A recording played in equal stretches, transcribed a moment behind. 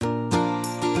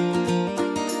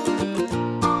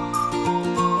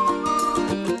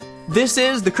This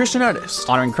is The Christian Artist.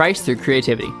 Honoring Christ through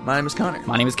creativity. My name is Connor.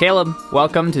 My name is Caleb.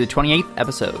 Welcome to the 28th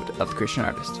episode of The Christian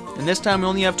Artist. And this time we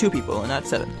only have 2 people and not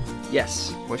 7.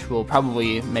 Yes, which will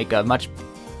probably make a much,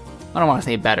 I don't want to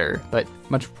say better, but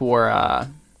much more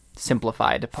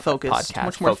simplified podcast.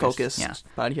 Much more focused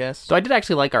podcast. So I did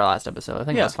actually like our last episode. I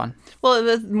think that was fun.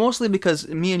 Well, mostly because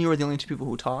me and you were the only 2 people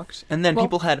who talked. And then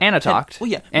people had... Anna talked. Well,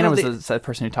 yeah. Anna was the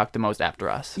person who talked the most after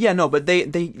us. Yeah, no, but they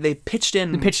pitched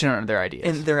in... They pitched in their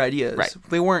ideas. Right.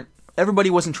 They weren't... Everybody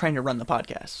wasn't trying to run the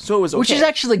podcast. So it was okay. Which is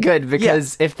actually good,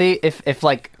 because if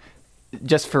like...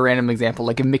 Just for random example,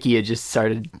 like if Mickey had just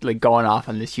started like going off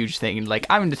on this huge thing, like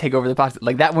I'm going to take over the podcast,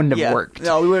 like that wouldn't have worked.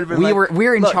 No, we would have been.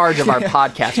 We're in charge of our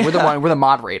podcast. We're the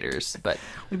moderators, but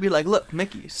we'd be like, look,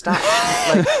 Mickey, stop.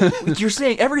 Like you're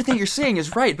saying everything you're saying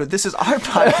is right, but this is our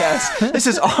podcast. This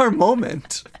is our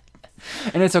moment,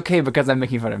 and it's okay because I'm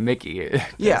making fun of Mickey.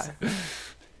 Yeah,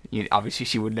 obviously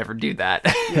she would never do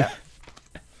that. Yeah.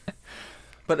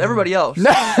 But everybody else,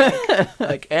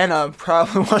 like Anna,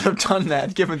 probably would have done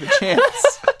that given the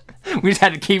chance. We just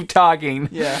had to keep talking.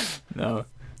 Yeah. No,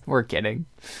 we're kidding.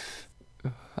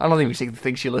 I don't think she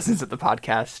thinks she listens to the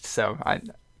podcast, so I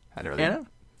don't really. Anna?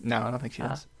 No, I don't think she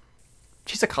does.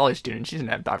 She's a college student. She doesn't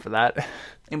have time for that.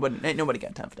 Ain't nobody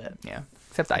got time for that. Yeah,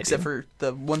 except I do. Except for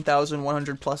the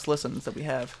 1,100 plus listens that we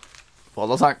have. Well,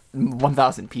 those aren't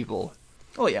 1,000 people.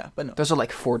 Oh yeah, but no. Those are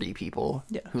like 40 people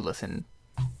who listen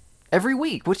every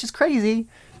week, which is crazy.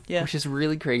 Yeah. Which is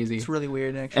really crazy. It's really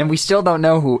weird, actually. And we still don't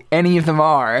know who any of them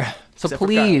are. So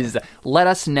please let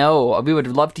us know. We would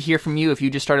love to hear from you if you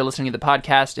just started listening to the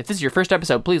podcast. If this is your first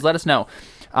episode, please let us know.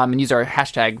 And use our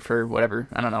hashtag for whatever.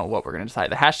 I don't know what we're going to decide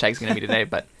the hashtag's going to be today,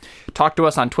 but talk to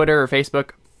us on Twitter or Facebook,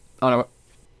 on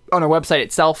our website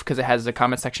itself, because it has a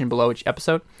comment section below each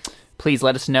episode. Please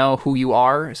let us know who you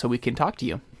are so we can talk to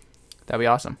you. That'd be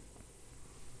awesome.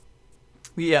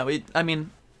 Yeah,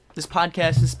 this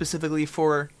podcast is specifically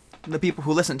for the people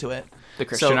who listen to it. The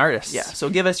Christian artists. Yeah, so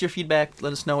give us your feedback.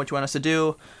 Let us know what you want us to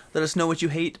do. Let us know what you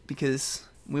hate, because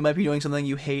we might be doing something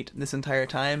you hate this entire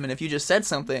time. And if you just said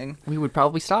something... we would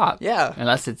probably stop. Yeah.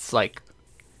 Unless it's like...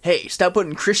 hey, stop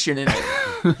putting Christian in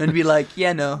it. And be like,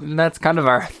 yeah, no. And that's kind of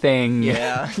our thing.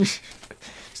 Yeah.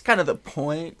 It's kind of the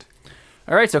point.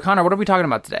 All right, so Connor, what are we talking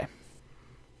about today?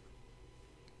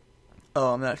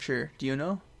 Oh, I'm not sure. Do you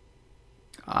know?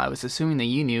 I was assuming that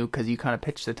you knew because you kind of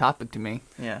pitched the topic to me.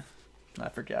 Yeah, I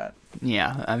forgot.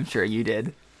 Yeah, I'm sure you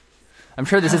did. I'm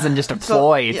sure this isn't just a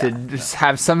ploy to just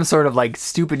have some sort of like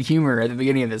stupid humor at the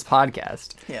beginning of this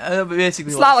podcast. Yeah,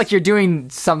 basically. It's not like you're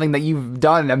doing something that you've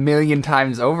done 1,000,000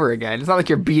 times over again. It's not like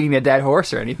you're beating a dead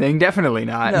horse or anything. Definitely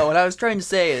not. No, what I was trying to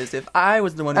say is if I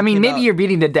was the one who maybe you're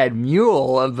beating a dead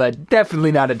mule, but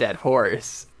definitely not a dead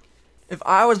horse. If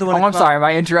I was the one Oh, I'm sorry. Am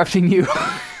I interrupting you?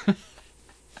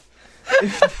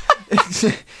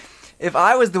 If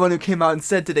I was the one who came out and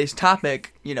said today's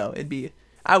topic,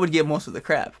 I would get most of the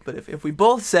crap. But if we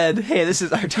both said, hey, this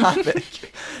is our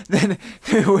topic, then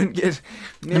we wouldn't get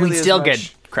nearly and we'd still as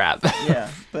much. get crap.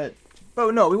 Yeah, but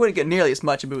no, we wouldn't get nearly as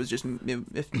much if it was just,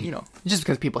 Just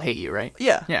because people hate you, right?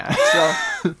 Yeah. Yeah.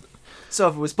 So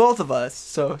if it was both of us,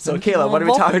 so Caleb, what are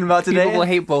we talking about today? People will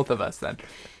hate both of us then.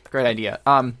 Great idea.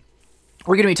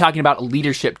 We're going to be talking about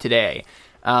leadership today.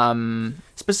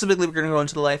 Specifically, we're going to go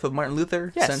into the life of Martin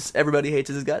Luther, since everybody hates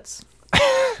his guts.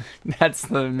 That's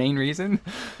the main reason?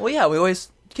 Well, yeah, we always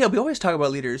talk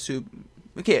about leaders who...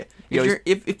 Okay,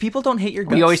 if people don't hate your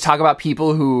guts... We always talk about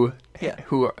people who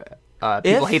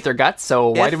people hate their guts, so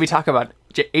why did we talk about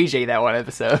AJ that one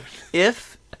episode?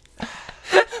 If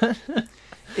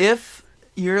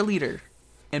you're a leader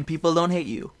and people don't hate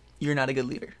you, you're not a good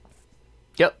leader.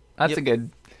 Yep, that's a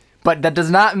good... But that does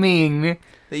not mean...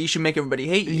 that you should make everybody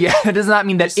hate you. Yeah, it does not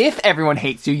mean that if everyone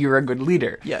hates you, you're a good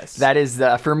leader. Yes. That is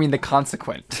affirming the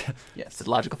consequent. Yes. It's a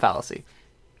logical fallacy.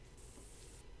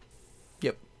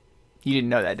 Yep. You didn't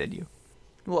know that, did you?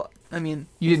 Well, You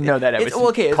didn't know that it was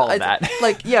called that.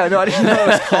 I didn't know it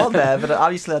was called that, but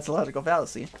obviously that's a logical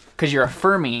fallacy. Because you're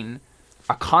affirming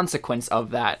a consequence of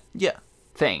that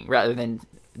thing, rather than,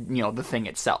 the thing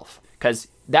itself. Because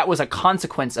that was a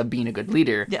consequence of being a good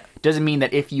leader. Yeah. Doesn't mean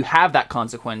that if you have that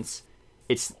consequence...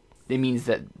 It means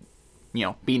that,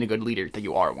 being a good leader, that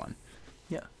you are one.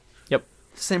 Yeah. Yep.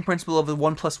 Same principle of the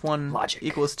 1 + 1 logic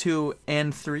equals 2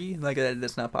 and 3. Like,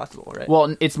 that's not possible, right?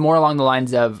 Well, it's more along the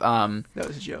lines of... that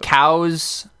was a joke.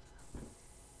 Cows...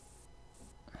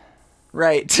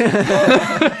 Right.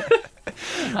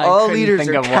 All leaders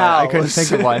are cows. I couldn't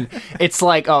think of one. It's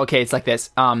like... Oh, okay, it's like this.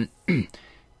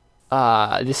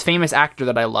 This famous actor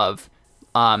that I love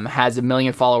has 1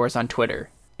 million followers on Twitter.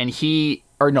 And he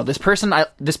this person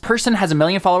has 1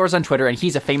 million followers on Twitter and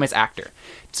he's a famous actor.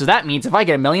 So that means if I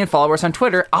get 1 million followers on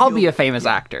Twitter, I'll be a famous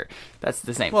actor. That's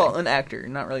the same thing. Well, an actor,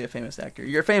 not really a famous actor.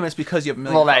 You're famous because you have 1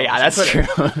 million followers.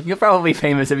 Well, that's true. You're probably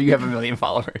famous if you have 1 million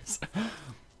followers.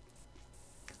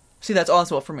 See, that's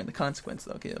also affirming the consequence,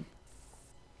 though, Caleb.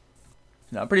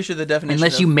 No, I'm pretty sure the definition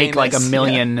unless you make famous, like 1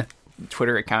 million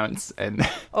Twitter accounts and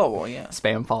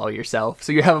spam follow yourself.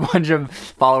 So you have a bunch of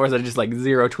followers that are just like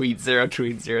 0 tweets, 0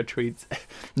 tweets, 0 tweets.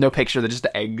 No picture, they're just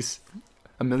eggs.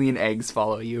 1 million eggs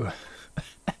follow you.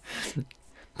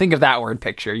 Think of that word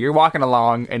picture. You're walking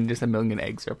along and just 1 million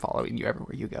eggs are following you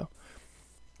everywhere you go.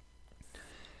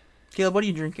 Caleb, what are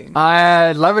you drinking?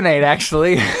 Lemonade,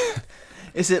 actually.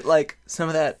 Is it like some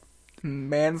of that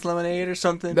man's lemonade or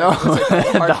something? No,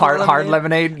 the hard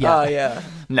lemonade. Yeah. Oh, yeah.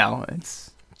 No,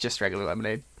 it's just regular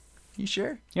lemonade. You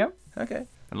sure? Yep. Okay.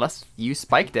 Unless you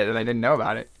spiked it and I didn't know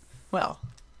about it. Well,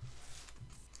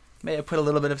 may I put a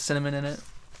little bit of cinnamon in it?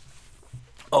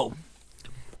 Oh,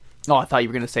 I thought you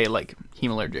were gonna say like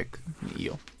hemallergic.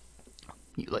 You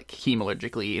like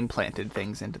hemallergically implanted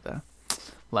things into the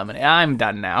lemonade. I'm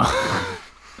done now.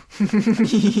 For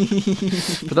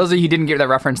those of you who didn't get that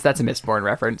reference, that's a Mistborn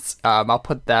reference. I'll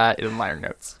put that in the liner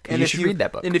notes. And you should read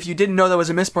that book. And if you didn't know that was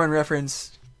a Mistborn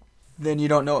reference, then you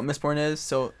don't know what Mistborn is.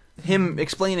 So him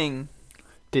explaining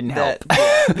didn't help.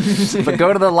 But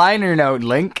go to the liner note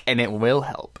link and it will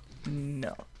help.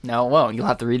 No, it won't. You'll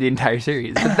have to read the entire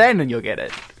series, but then you'll get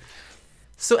it.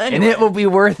 So anyway, and it will be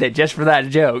worth it just for that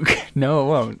joke. No, it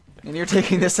won't. And you're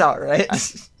taking this out, right?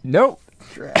 Nope.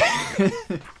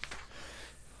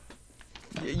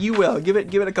 You will. Give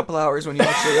it a couple hours when you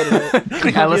actually edit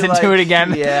it. I listen to it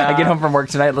again. Yeah. I get home from work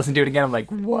tonight, listen to it again. I'm like,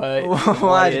 what?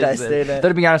 Why did I say that? Though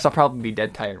to be honest, I'll probably be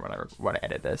dead tired when I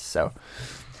edit this. So.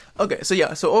 Okay, so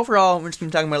yeah. So overall, we're just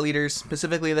going to be talking about leaders,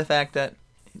 specifically the fact that,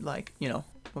 like, you know,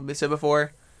 what we said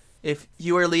before, if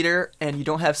you are a leader and you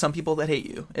don't have some people that hate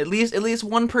you, at least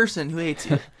one person who hates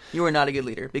you, you are not a good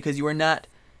leader because you are not.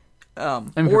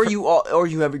 Or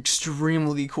you have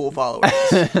extremely cool followers,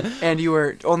 and you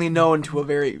are only known to a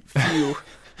very few,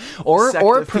 or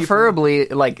preferably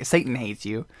people. Like Satan hates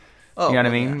you. Oh, you know what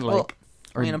I mean? Yeah. Like,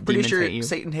 well, I'm pretty sure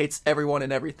Satan hates everyone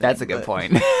and everything. That's a good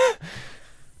point.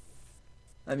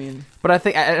 I mean, but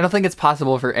I don't think it's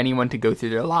possible for anyone to go through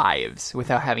their lives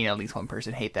without having at least one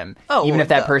person hate them, even if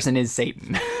that person is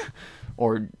Satan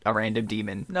or a random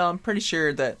demon. No, I'm pretty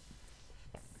sure that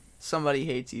somebody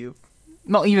hates you.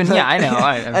 Well, even, yeah, I know.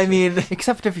 I mean...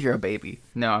 Except if you're a baby.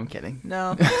 No, I'm kidding. No,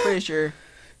 I'm pretty sure.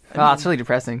 It's really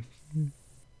depressing.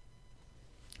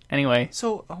 Anyway.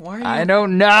 So, why are you... I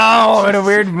don't know! I'm in a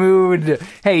weird mood.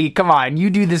 Hey, come on.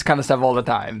 You do this kind of stuff all the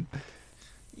time.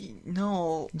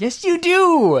 No. Yes, you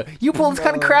do! You pull this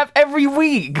kind of crap every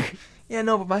week! Yeah,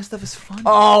 no, but my stuff is fun.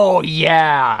 Oh,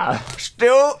 yeah!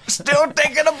 Still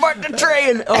taking apart the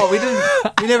train! Oh,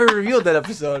 we never revealed that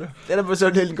episode. That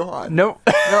episode didn't go on. Nope.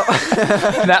 No.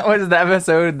 That was the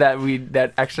episode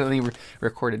that accidentally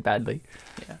recorded badly.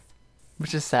 Yeah.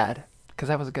 Which is sad, because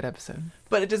that was a good episode.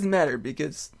 But it doesn't matter,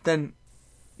 because then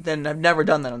I've never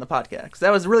done that on the podcast.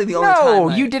 That was really the only time. No,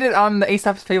 you did it on the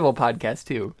Aesop's Fable podcast,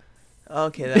 too.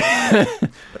 Okay,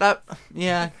 but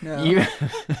no.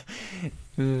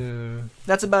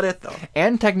 That's about it, though.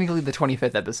 And technically the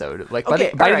 25th episode. Like, by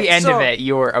the end of it,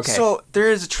 you're... Okay. So,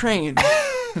 there is a train,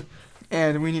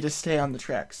 and we need to stay on the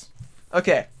tracks.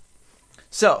 Okay.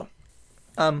 So,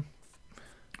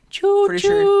 pretty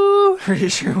sure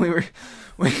we were...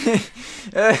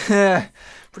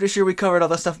 pretty sure we covered all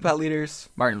the stuff about leaders.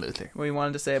 Martin Luther. What we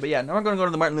wanted to say. But yeah, now we're going to go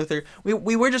to the Martin Luther.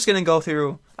 We were just going to go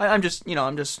through... I'm just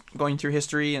going through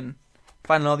history and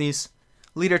finding all these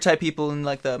leader-type people in,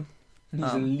 like, the...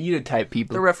 leader type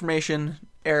people. The Reformation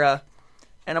era.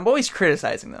 And I'm always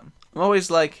criticizing them. I'm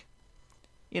always like,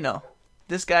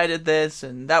 this guy did this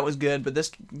and that was good,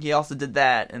 but he also did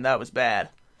that and that was bad.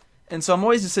 And so I'm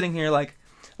always just sitting here like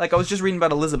I was just reading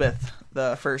about Elizabeth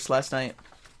the First last night.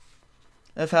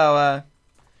 Of how,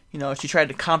 she tried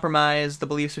to compromise the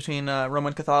beliefs between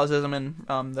Roman Catholicism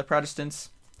and the Protestants.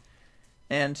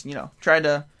 And, tried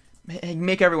to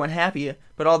make everyone happy,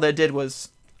 but all that did was...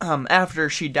 after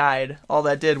she died, all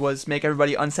that did was make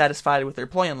everybody unsatisfied with their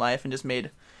ploy in life and just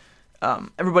made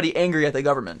everybody angry at the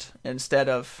government instead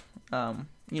of,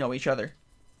 each other.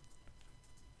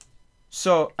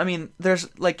 So, I mean, there's,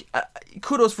 like,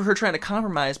 kudos for her trying to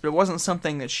compromise, but it wasn't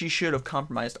something that she should have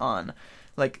compromised on.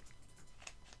 Like,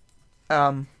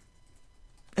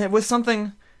 it was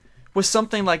something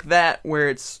like that where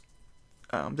it's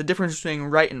the difference between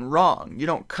right and wrong. You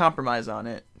don't compromise on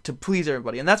it to please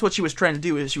everybody. And that's what she was trying to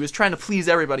do, is she was trying to please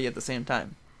everybody at the same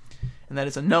time. and that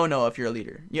is a no-no if you're a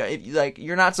leader. Yeah,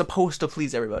 you're not supposed to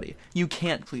please everybody. You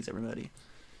can't please everybody.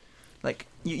 Like,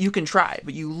 you can try,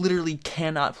 but you literally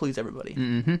cannot please everybody.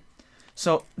 Mm-hmm.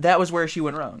 So that was where she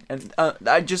went wrong. And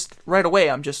right away,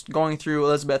 I'm just going through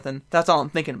Elizabeth, and that's all I'm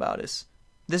thinking about is,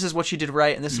 this is what she did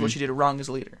right, and this is what she did wrong as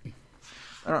a leader.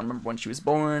 I don't remember when she was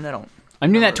born.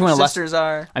 I'm doing that to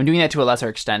I'm doing that to a lesser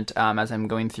extent as I'm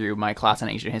going through my class on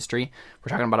ancient history. We're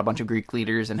talking about a bunch of Greek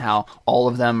leaders and how all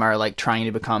of them are like trying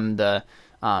to become the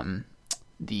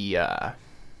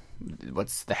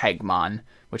hegemon,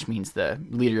 which means the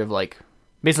leader of like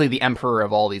basically the emperor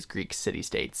of all these Greek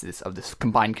city-states, of this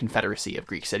combined confederacy of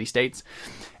Greek city-states.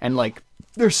 And like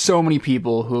there's so many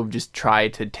people who have just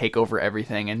tried to take over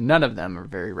everything, and none of them are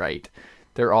very right.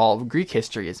 Greek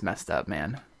history is messed up,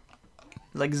 man.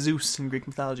 Like Zeus in Greek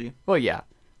mythology. Well, yeah.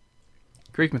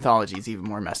 Greek mythology is even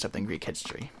more messed up than Greek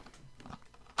history.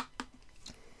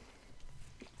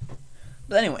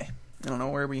 But anyway, I don't know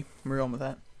where we're going with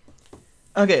that.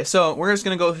 Okay, so we're just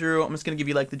going to go through, I'm just going to give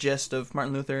you like the gist of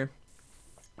Martin Luther.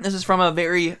 This is from a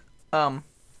very, I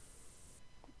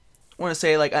want to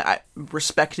say like I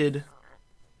respected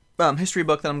history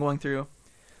book that I'm going through.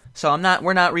 So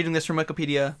we're not reading this from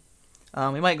Wikipedia.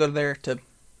 We might go there to,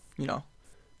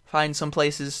 find some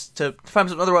places find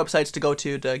some other websites to go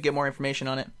to get more information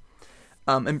on it.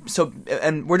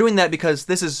 And we're doing that because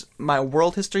this is my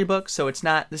world history book, so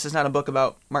this is not a book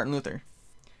about Martin Luther.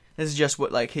 This is just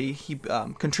what like he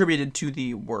contributed to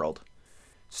the world.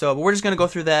 So but we're just gonna go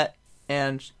through that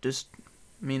and just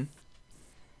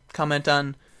comment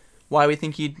on why we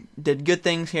think he did good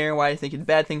things here, why I think he did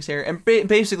bad things here, and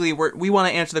basically we want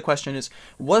to answer the question is,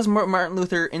 was Martin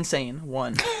Luther insane?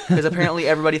 One, because apparently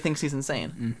everybody thinks he's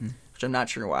insane, which I'm not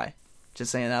sure why. Just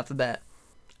saying that off the bat.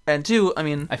 And two,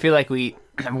 I feel like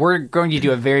we're going to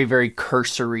do a very, very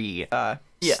cursory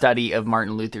study of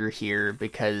Martin Luther here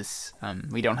because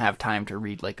we don't have time to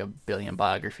read like a billion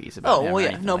biographies about him. Oh well,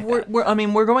 yeah, no, like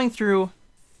we're going through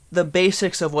the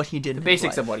basics of what he did. The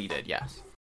basics of what he did, yes.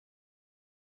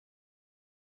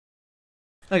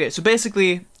 Okay, so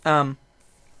basically,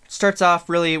 starts off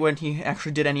really when he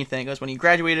actually did anything. It was when he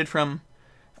graduated from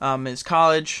his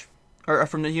college, or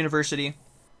from the university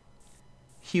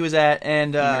he was at,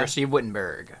 and University of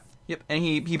Wittenberg. Yep, and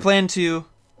he planned to.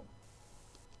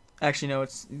 Actually, no,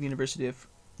 it's the University of.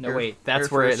 No, wait, that's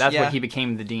what he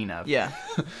became the dean of. Yeah.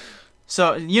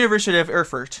 So, University of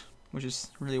Erfurt, which is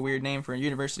a really weird name for a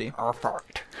university.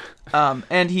 Erfurt.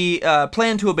 And he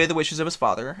planned to obey the wishes of his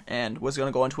father and was going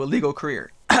to go into a legal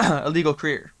career.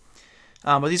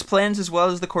 But these plans, as well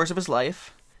as the course of his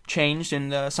life, changed in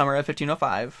the summer of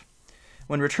 1505.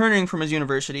 When returning from his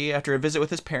university after a visit with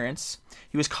his parents,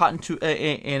 he was caught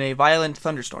in a violent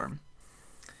thunderstorm.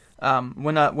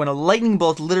 When a lightning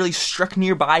bolt literally struck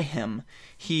nearby him,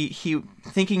 he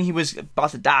thinking he was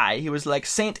about to die, he was like,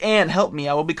 "Saint Anne, help me!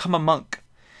 I will become a monk."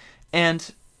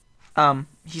 And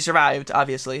he survived,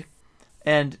 obviously,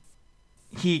 and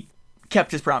he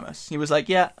kept his promise. He was like,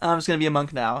 "Yeah, I'm just gonna be a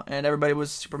monk now," and everybody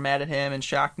was super mad at him and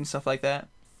shocked and stuff like that.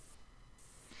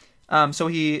 So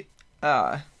he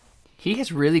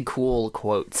has really cool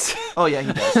quotes. Oh yeah,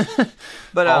 he does.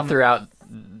 But all throughout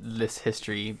this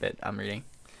history that I'm reading.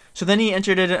 So then he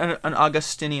entered an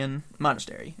Augustinian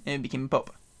monastery and became a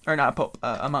pope, or not a pope,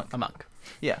 a monk. A monk.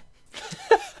 Yeah.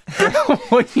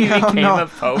 When he became a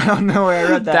pope. I don't know where I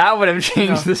read that. That would have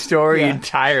changed the story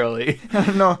entirely. I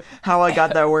don't know how I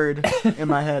got that word in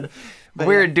my head. But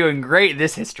we're doing great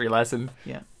this history lesson.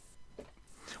 Yeah.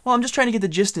 Well, I'm just trying to get the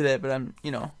gist of it, but I'm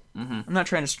not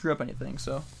trying to screw up anything.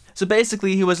 So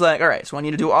basically, he was like, all right, so I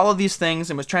need to do all of these things,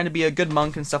 and was trying to be a good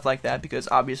monk and stuff like that, because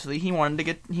obviously he wanted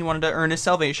to earn his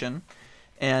salvation,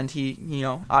 and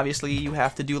obviously you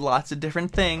have to do lots of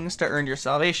different things to earn your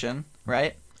salvation,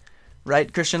 right?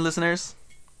 Right, Christian listeners?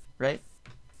 Right?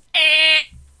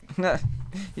 You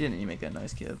didn't even make that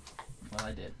noise, kid. Well,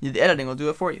 I did. The editing will do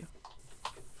it for you.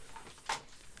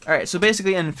 Alright, so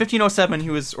basically in 1507 he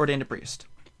was ordained a priest.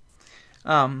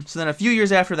 So then a few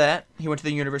years after that, he went to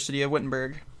the University of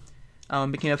Wittenberg,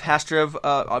 became a pastor of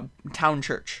a town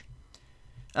church.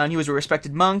 And he was a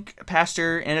respected monk, a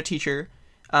pastor, and a teacher,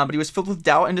 but he was filled with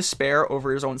doubt and despair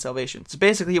over his own salvation. So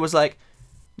basically he was like,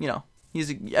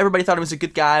 everybody thought he was a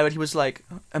good guy, but he was like,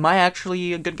 am I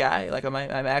actually a good guy? Like, have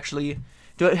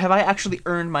I actually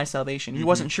earned my salvation? He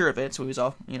wasn't sure of it, so he was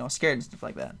all, scared and stuff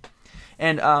like that.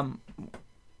 And,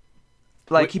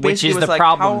 he basically was like,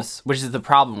 which is the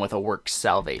problem with a works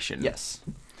salvation. Yes.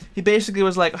 He basically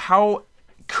was like, how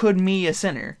could me, a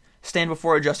sinner, stand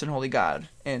before a just and holy God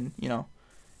and,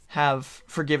 have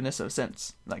forgiveness of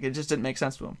sins? Like, it just didn't make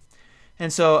sense to him.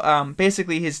 And so,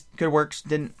 basically his good works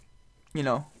didn't,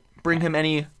 bring him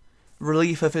any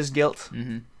relief of his guilt.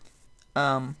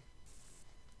 And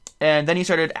then he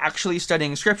started actually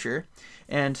studying scripture,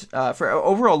 and for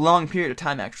over a long period of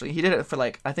time, actually. He did it for,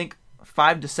 like, I think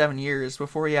 5 to 7 years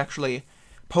before he actually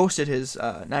posted his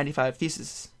 95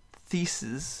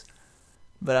 thesis.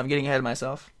 But I'm getting ahead of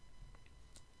myself.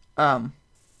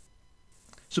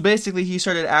 So basically, he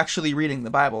started actually reading the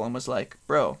Bible and was like,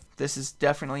 bro, this is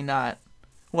definitely not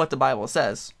what the Bible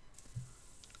says.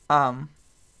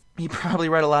 He probably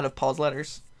read a lot of Paul's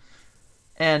letters.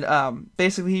 And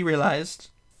basically, he realized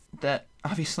that,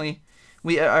 obviously,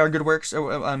 our good works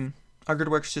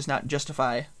does not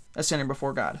justify a sinner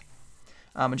before God.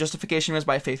 Justification is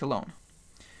by faith alone.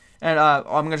 And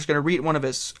I'm just going to read one of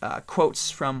his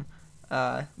quotes from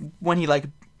when he, like,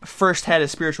 first had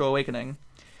his spiritual awakening.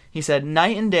 He said,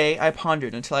 "Night and day I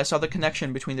pondered until I saw the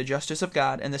connection between the justice of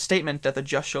God and the statement that the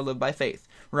just shall live by faith."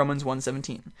 Romans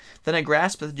 1:17. "Then I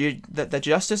grasped that the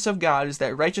justice of God is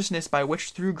that righteousness by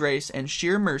which through grace and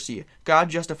sheer mercy God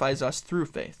justifies us through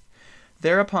faith.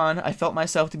 Thereupon I felt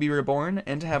myself to be reborn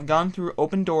and to have gone through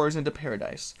open doors into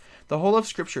paradise. The whole of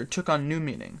Scripture took on a new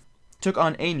meaning,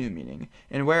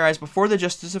 and whereas before the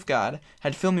justice of God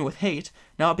had filled me with hate,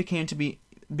 now it became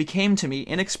to me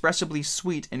inexpressibly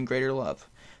sweet and greater love.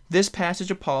 This passage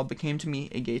of Paul became to me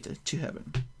a gate to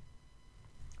heaven."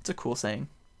 It's a cool saying.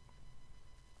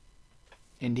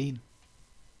 Indeed.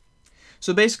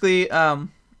 So basically,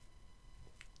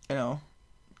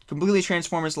 completely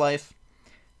transform his life,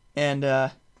 and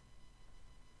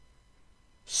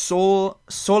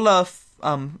sola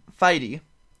fide,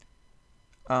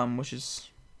 which is,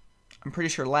 I'm pretty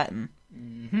sure, Latin,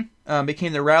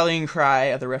 became the rallying cry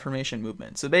of the Reformation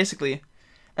movement. So basically,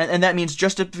 and that means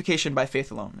justification by faith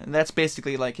alone, and that's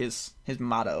basically like his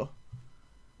motto,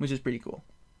 which is pretty cool.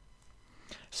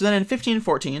 So then in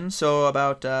 1514, so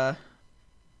about how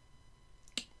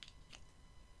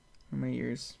many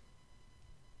years?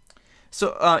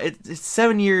 So it's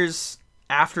 7 years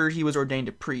after he was ordained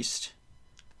a priest.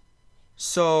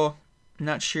 So I'm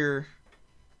not sure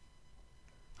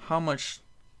how much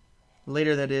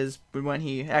later that is, but when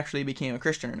he actually became a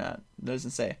Christian or not, it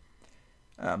doesn't say.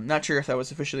 Not sure if that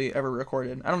was officially ever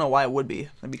recorded. I don't know why it would be.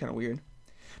 That'd be kind of weird.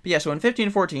 But yeah, so in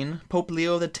 1514, Pope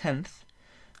Leo X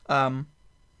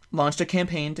launched a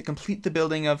campaign to complete the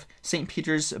building of St.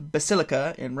 Peter's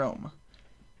Basilica in Rome.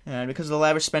 And because of the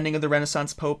lavish spending of the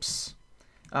Renaissance popes,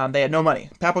 they had no money.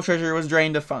 Papal treasury was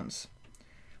drained of funds.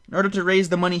 In order to raise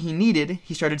the money he needed,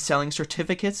 he started selling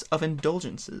certificates of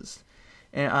indulgences.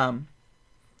 And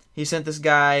he sent this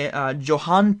guy,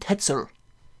 Johann Tetzel,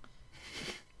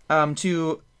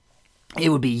 to... It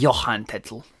would be Johann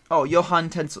Tetzel. Oh, Johann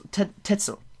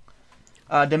Tetzel,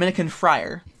 Dominican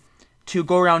friar, to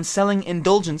go around selling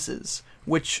indulgences,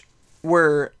 which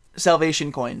were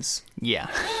salvation coins. Yeah.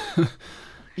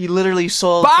 He literally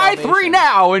sold Buy salvation. 3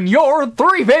 now, and your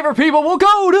 3 favorite people will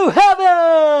go to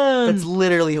heaven! That's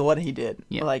literally what he did.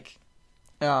 Yeah. Like,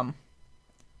 and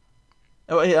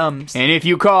if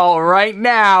you call right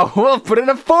now, we'll put in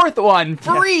a 4th one,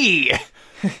 free! Yeah.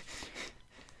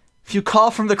 If you call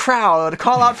out from the crowd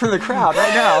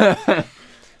right now.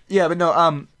 Yeah, but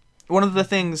no, one of the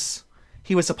things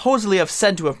he was supposedly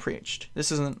said to have preached,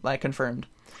 this isn't, like, confirmed,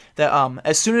 that,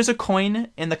 as soon as a coin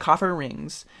in the coffer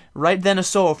rings, right then a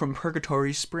soul from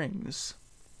purgatory springs.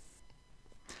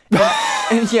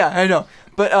 And yeah, I know.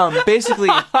 But, basically,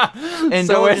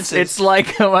 indulgences... So it's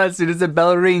like, as soon as the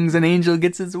bell rings, an angel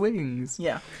gets his wings.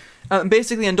 Yeah.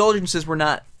 Basically, indulgences were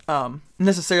not,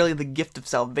 necessarily the gift of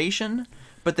salvation,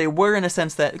 but they were in a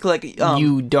sense that, like...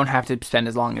 you don't have to spend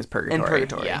as long as purgatory. In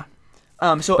purgatory. Yeah.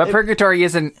 But purgatory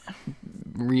isn't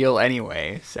real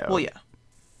anyway, so... Well, yeah.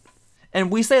 And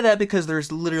we say that because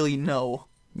there's literally no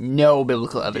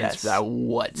biblical evidence for that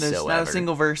whatsoever. There's not a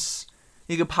single verse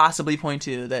you could possibly point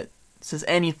to that says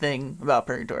anything about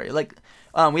purgatory. Like,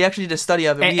 we actually did a study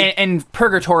of it. And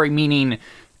purgatory meaning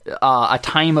a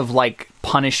time of, like,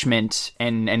 punishment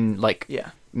and like,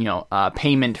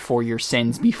 payment for your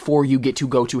sins before you get to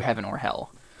go to heaven or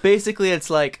hell. Basically, it's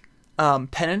like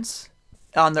penance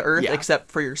on the earth,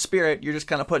 except for your spirit. You're just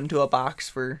kind of put into a box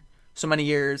for so many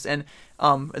years, and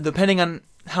depending on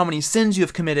how many sins you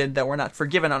have committed that were not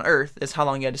forgiven on earth is how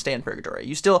long you had to stay in purgatory.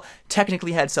 You still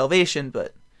technically had salvation,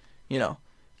 but you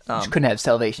couldn't have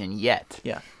salvation yet.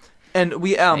 Yeah. And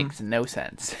we makes no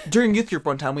sense. During youth group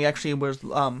one time, we actually was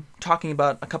talking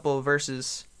about a couple of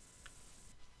verses.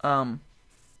 I don't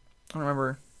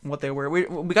remember what they were.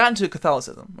 We got into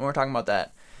Catholicism when we were talking about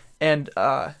that, and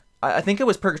I think it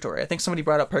was purgatory. I think somebody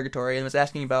brought up purgatory and was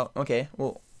asking about, okay,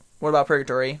 well, what about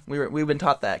purgatory? We've been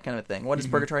taught that kind of thing. What does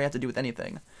purgatory have to do with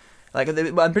anything? Like,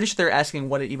 I'm pretty sure they're asking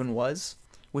what it even was,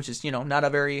 which is, not a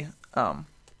very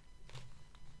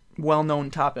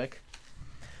well-known topic.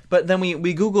 But then we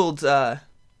Googled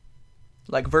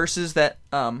verses that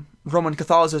Roman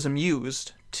Catholicism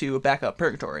used to back up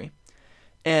purgatory,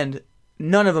 and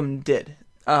none of them did.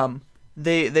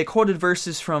 They quoted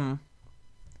verses from,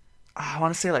 I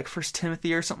want to say 1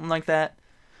 Timothy or something like that.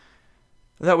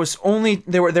 That was only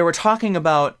they were talking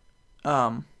about.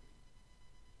 It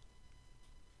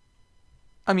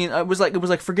was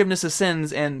like forgiveness of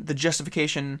sins and the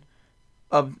justification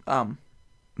of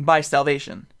by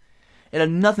salvation. It had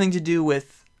nothing to do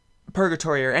with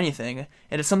purgatory or anything. It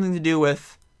had something to do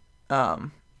with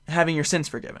having your sins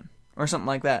forgiven or something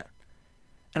like that.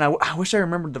 And I wish I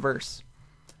remembered the verse.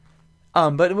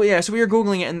 But yeah, so we were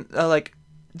Googling it, and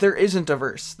there isn't a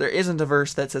verse. There isn't a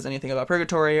verse that says anything about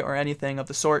purgatory or anything of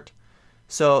the sort.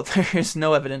 So there is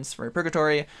no evidence for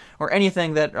purgatory or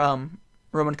anything that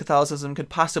Roman Catholicism could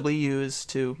possibly use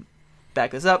to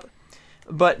back this up.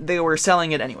 But they were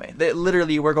selling it anyway. They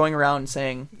literally were going around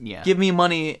saying, give me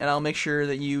money and I'll make sure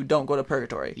that you don't go to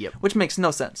purgatory. Yep. Which makes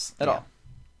no sense at all.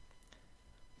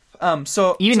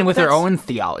 Even with their own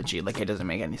theology, it doesn't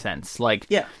make any sense.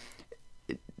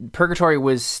 Purgatory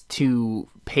was to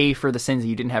pay for the sins that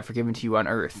you didn't have forgiven to you on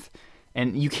earth.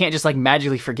 And you can't just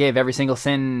magically forgive every single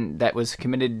sin that was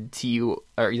committed to you,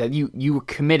 or that you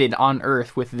committed on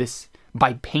earth with this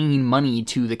by paying money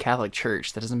to the Catholic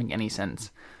Church. That doesn't make any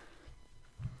sense.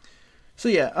 So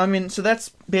yeah, so that's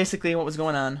basically what was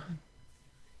going on.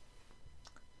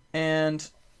 And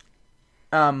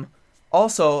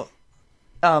also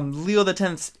Leo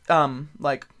X's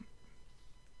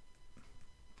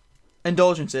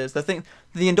indulgences, the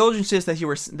indulgences that he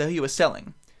was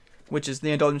selling, which is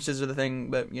the indulgences are the thing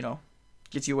that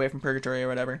gets you away from purgatory or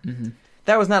whatever. Mm-hmm.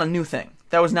 That was not a new thing.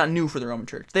 That was not new for the Roman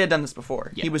Church. They had done this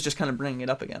before. Yeah. He was just kind of bringing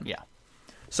it up again. Yeah.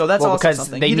 So that's also because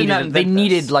something. They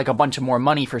needed a bunch of more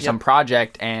money for some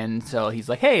project, and so he's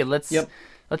like, "Hey, let's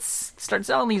start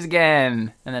selling these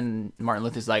again." And then Martin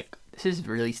Luther's like, "This is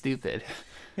really stupid."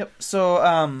 Yep. So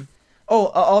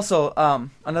also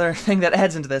another thing that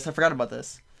adds into this, I forgot about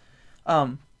this.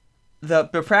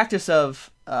 The practice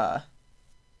of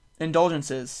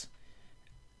indulgences,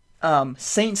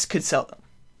 saints could sell them.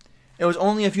 It was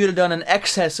only if you had done an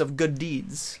excess of good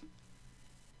deeds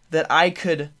that I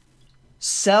could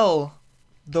sell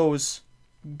those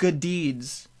good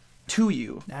deeds to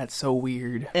you. That's so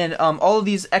weird. And all of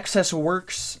these excess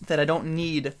works that I don't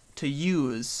need to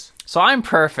use. So I'm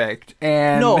perfect,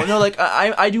 and no,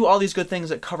 I do all these good things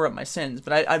that cover up my sins,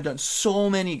 but I've done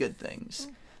so many good things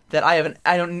that I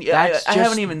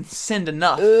haven't even sinned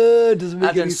enough.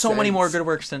 I've done so many more good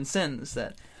works than sins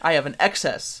that I have an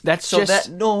excess.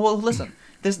 Listen.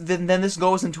 This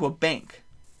goes into a bank.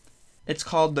 It's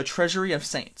called the Treasury of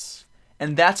Saints,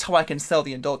 and that's how I can sell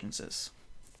the indulgences.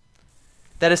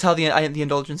 That is how the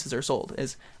indulgences are sold.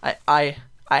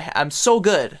 I'm so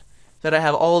good that I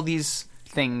have all these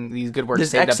good works,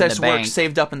 this excess work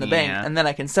saved up in the bank, and then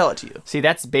I can sell it to you. See,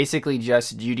 that's basically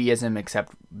just Judaism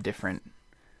except different.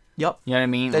 Yep. You know what I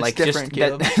mean? That's different,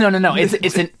 Caleb. No.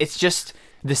 It's just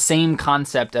the same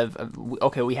concept of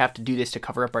okay, we have to do this to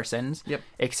cover up our sins. Yep.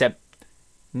 Except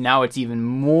now it's even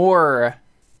more,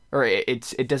 or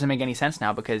it doesn't make any sense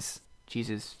now because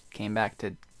Jesus came back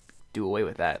to do away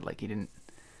with that. He didn't.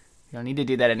 You don't need to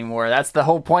do that anymore. That's the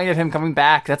whole point of him coming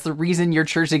back. That's the reason your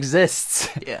church exists.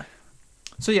 Yeah.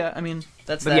 So yeah,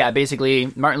 that's. But yeah,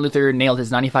 basically, Martin Luther nailed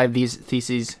his 95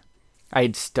 theses. I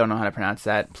just don't know how to pronounce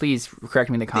that. Please correct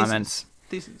me in the comments.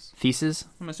 Theses?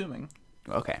 I'm assuming.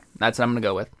 Okay, that's what I'm going to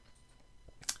go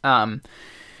with.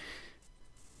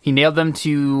 He nailed them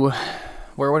to...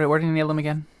 Where did he nail them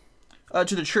again?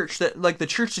 To the church the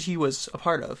church that he was a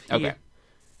part of. Okay.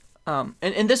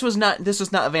 And this was not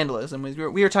vandalism. We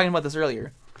were talking about this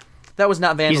earlier. That was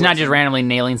not vandalism. He's not just randomly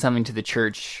nailing something to the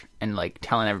church and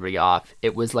telling everybody off.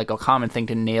 It was a common thing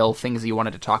to nail things that you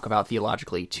wanted to talk about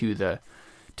theologically to the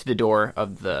door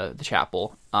of the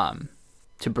chapel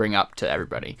to bring up to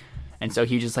everybody. And so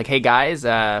he was just hey guys,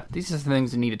 these are the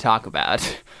things we need to talk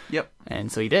about. Yep.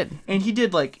 And so he did. And he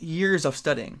did years of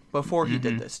studying before he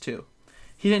did this too.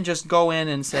 He didn't just go in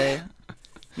and say,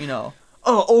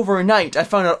 overnight I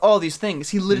found out all these things.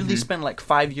 He literally spent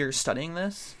 5 years studying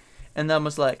this, and then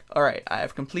was like, all right, I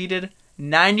have completed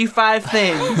 95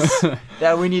 things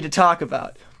that we need to talk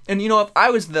about. And if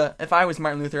I was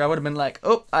Martin Luther, I would have been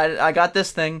I got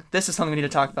this thing. This is something we need to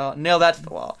talk about. Nail that to the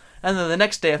wall. And then the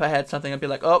next day, if I had something, I'd be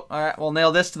all right, well,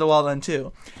 nail this to the wall then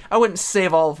too. I wouldn't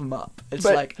save all of them up. It's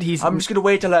I'm just gonna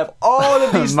wait till I have all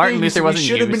of these Martin things Luther we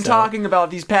should have been talking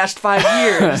about these past 5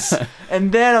 years,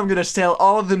 and then I'm gonna tell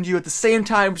all of them to you at the same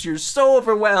time because you're so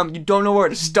overwhelmed you don't know where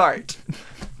to start.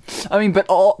 I mean, but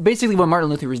basically what Martin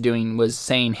Luther was doing was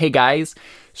saying, hey guys,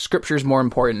 scripture is more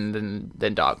important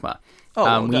than dogma.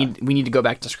 We need to go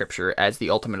back to scripture as the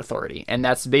ultimate authority. And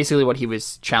that's basically what he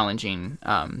was challenging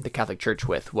the Catholic Church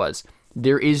with, was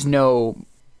there is no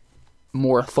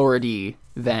more authority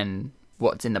than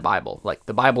what's in the Bible. Like,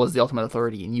 the Bible is the ultimate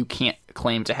authority, and you can't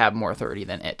claim to have more authority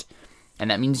than it.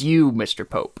 And that means you, Mr.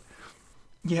 Pope.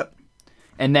 Yep.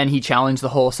 And then he challenged the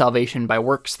whole salvation by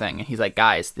works thing. And he's like,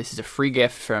 guys, this is a free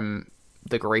gift from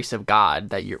the grace of God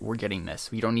that we're getting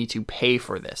this. We don't need to pay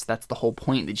for this. That's the whole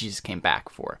point that Jesus came back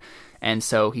for. And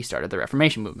so he started the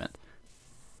Reformation movement.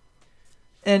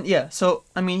 And yeah, so,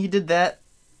 I mean, he did that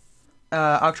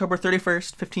October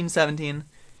 31st, 1517.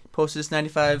 Posted his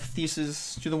 95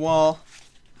 Theses to the wall.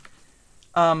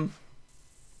 And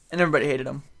everybody hated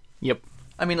him. Yep.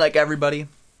 I mean, like, everybody.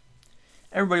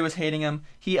 Everybody was hating him.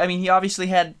 He obviously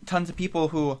had tons of people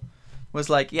who was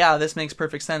like, yeah, this makes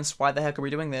perfect sense. Why the heck are we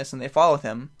doing this? And they followed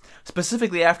him.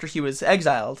 Specifically after he was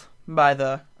exiled by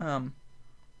the,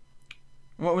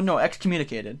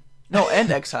 excommunicated. No, and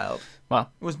exiled. Wow.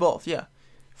 It was both, yeah.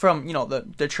 From,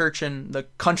 the church and the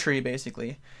country,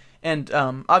 basically. And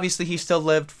obviously he still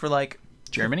lived for, like...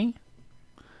 Germany?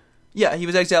 Yeah, he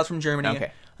was exiled from Germany.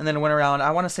 Okay. And then went around, I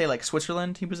want to say, like,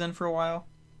 Switzerland he was in for a while.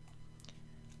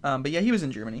 But yeah, he was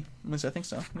in Germany. At least I think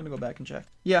so. I'm going to go back and check.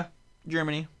 Yeah,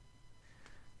 Germany.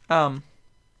 And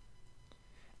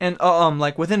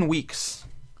like, within weeks,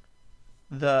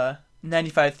 the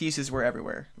 95 Theses were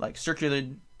everywhere. Like,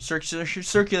 circulated,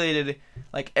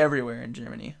 like, everywhere in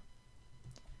Germany.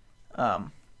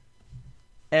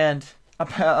 And...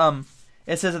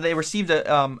 it says that they received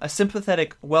a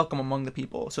sympathetic welcome among the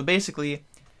people. So basically,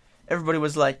 everybody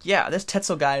was like, yeah, this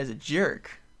Tetzel guy is a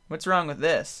jerk. What's wrong with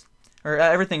this? Or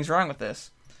everything's wrong with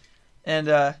this. And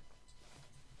then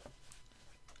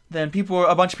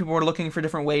a bunch of people were looking for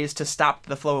different ways to stop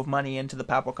the flow of money into the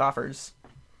papal coffers.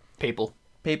 Papal.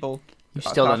 You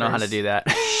still don't know how to do that.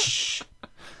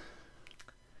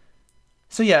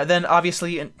 So yeah, then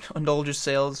obviously indulgence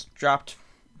sales dropped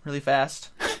really fast.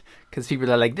 Because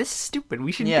people are like, this is stupid.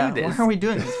 We shouldn't do this. What are we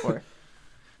doing this for?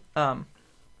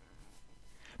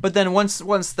 But then once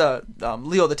the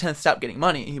Leo X stopped getting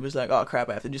money, he was like, oh crap,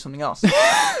 I have to do something else.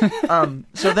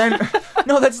 So then,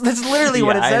 no, that's literally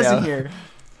what it says in here.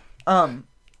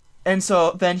 And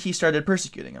so then he started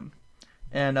persecuting him,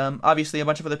 and obviously a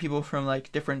bunch of other people from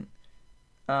like different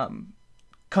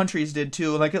countries did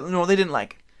too. Like, no, they didn't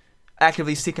like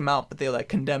actively seek him out, but they like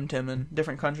condemned him in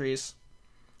different countries.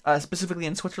 Specifically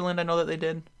in Switzerland, I know that they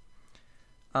did.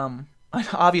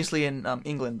 Obviously in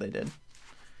England, they did.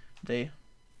 They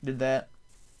did that.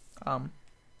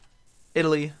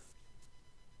 Italy,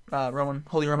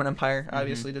 Holy Roman Empire,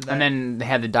 obviously did that. And then they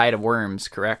had the Diet of Worms,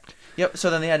 correct? Yep. So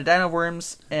then they had a Diet of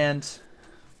Worms, and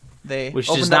they which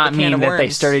opened does up not a can mean of that worms. they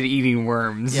started eating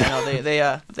worms. Yeah,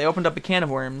 no, they opened up a can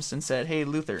of worms and said, "Hey,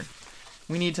 Luther,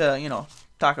 we need to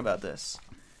talk about this,"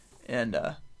 and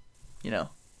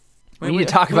we need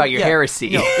to talk about your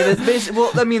heresy.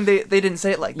 Well, I mean, they didn't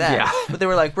say it like that. Yeah. But they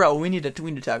were like, bro, we need to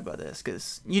talk about this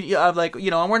because I'm like,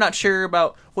 and we're not sure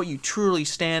about what you truly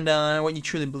stand on, what you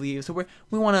truly believe. So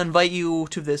we want to invite you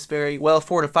to this very well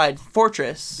fortified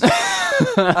fortress,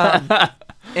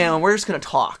 and we're just gonna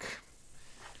talk.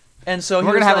 And so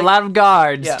we're gonna have a lot of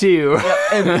guards too.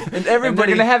 Yeah. And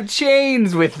everybody, and they're gonna have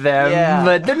chains with them,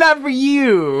 but they're not for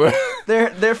you.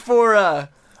 They're for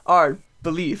our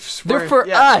beliefs. They're for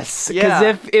us.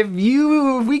 Because if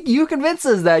you convince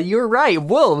us that you're right,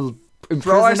 we'll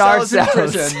throw ourselves in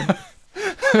prison.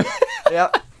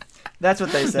 Yep, that's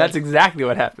what they said. That's exactly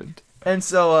what happened. And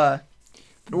so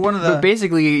But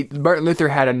basically, Martin Luther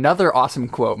had another awesome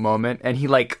quote moment, and he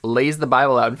like lays the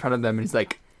Bible out in front of them, and he's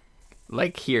like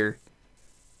here,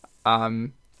 I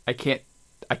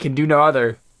can do no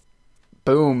other.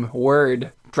 Boom,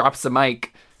 word, drops the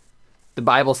mic. The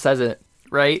Bible says it,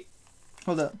 right?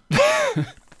 Hold up.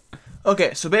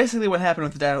 Okay, so basically what happened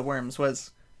with the Diet of Worms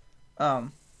was the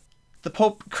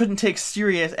Pope couldn't take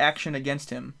serious action against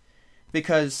him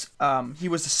because he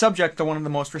was the subject of one of the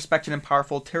most respected and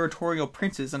powerful territorial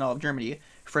princes in all of Germany,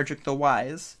 Frederick the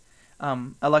Wise,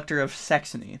 Elector of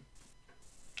Saxony.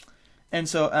 And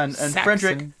so and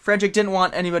Frederick didn't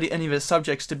want any of his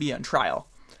subjects to be on trial.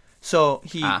 So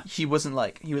he was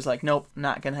like, nope,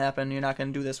 not gonna happen. You're not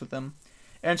gonna do this with them.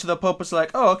 And so the Pope was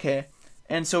like, oh, okay.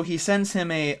 And so he sends him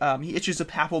he issues a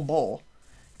papal bull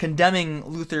condemning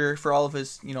Luther for all of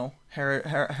his,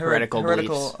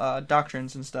 heretical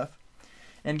doctrines and stuff,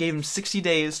 and gave him 60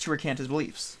 days to recant his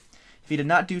beliefs. If he did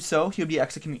not do so, he would be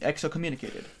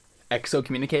excommunicated.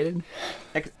 Excommunicated?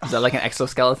 Is that like an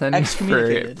exoskeleton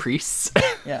for priests?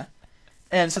 Yeah.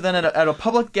 And so then at a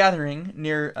public gathering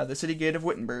near the city gate of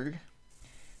Wittenberg,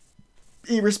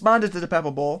 he responded to the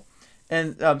papal bull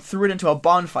and threw it into a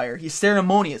bonfire. He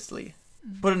ceremoniously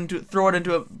throw it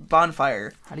into a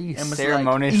bonfire. How do you and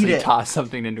ceremoniously toss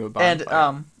something into a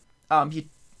bonfire? And he,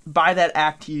 by that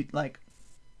act, he like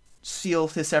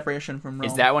sealed his separation from Rome.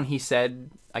 Is that when he said,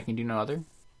 "I can do no other"?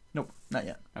 Nope, not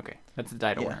yet. Okay, that's the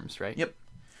Diet of Worms, right? Yep.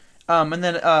 And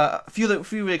then a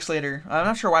few weeks later, I'm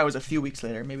not sure why it was a few weeks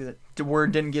later. Maybe the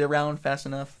word didn't get around fast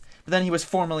enough. But then he was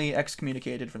formally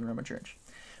excommunicated from the Roman Church.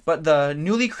 But the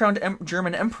newly crowned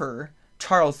German Emperor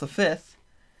Charles V,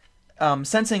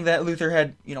 sensing that Luther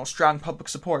had strong public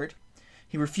support,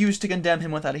 he refused to condemn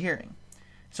him without a hearing.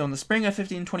 So in the spring of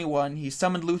 1521, he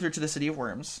summoned Luther to the city of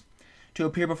Worms to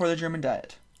appear before the German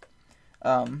Diet.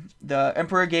 The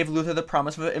emperor gave Luther the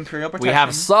promise of imperial protection. We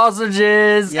have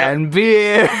sausages and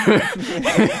beer.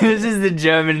 This is the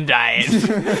German Diet.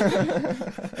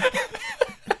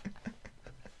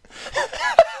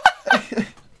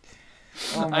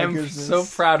 I'm so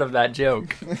proud of that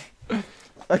joke.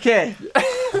 Okay.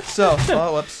 So,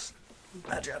 whoops.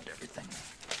 I dropped everything.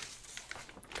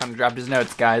 Connor dropped his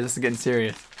notes, guys. This is getting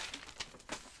serious.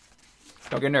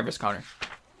 Don't get nervous, Connor.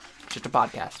 It's just a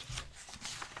podcast.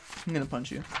 I'm gonna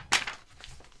punch you.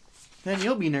 Then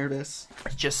you'll be nervous.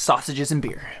 It's just sausages and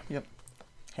beer. Yep.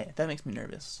 Hey, that makes me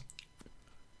nervous.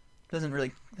 That's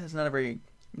not a very...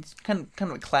 It's kind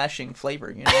of a clashing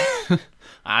flavor,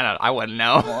 I wouldn't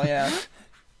know. Well, yeah.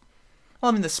 Well,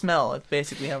 I mean, the smell. It's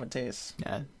basically how it tastes.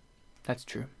 Yeah, that's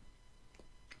true.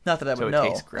 Not that I would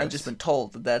know. I've just been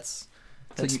told that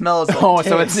smells like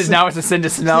so now it's a sin to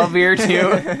smell beer,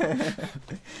 too?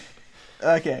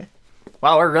 Okay.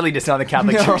 Wow, we're really dissing on the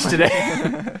Catholic Church today.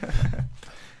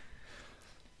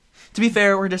 To be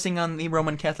fair, we're dissing on the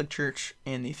Roman Catholic Church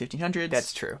in the 1500s.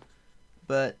 That's true.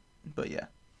 But yeah.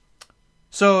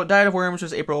 So, Diet of Worms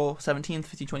was April 17th,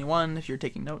 1521, if you're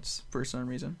taking notes for some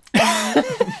reason.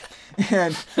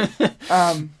 And,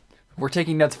 we're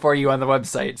taking notes for you on the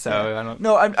website, so I don't...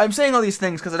 No, I'm saying all these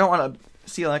things because I don't want to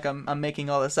see like I'm making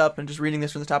all this up and just reading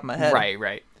this from the top of my head.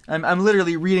 Right. I'm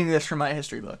literally reading this from my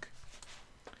history book.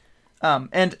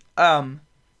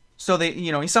 So they,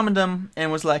 he summoned him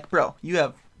and was like, bro, you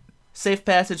have safe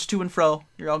passage to and fro.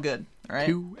 You're all good. All right.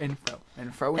 To and fro.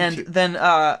 And fro and to. Then,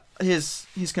 his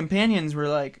companions were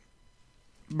like,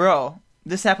 bro,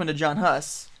 this happened to John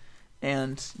Huss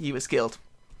and he was killed.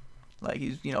 Like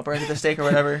he's, burned at the stake or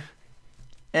whatever.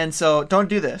 And so don't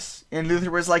do this. And Luther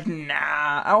was like, nah,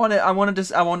 I want to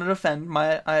defend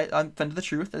I defend the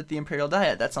truth at the imperial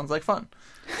diet. That sounds like fun.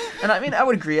 And I mean, I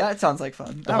would agree. It sounds like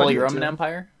fun. The Holy Roman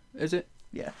Empire, is it?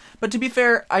 Yeah. But to be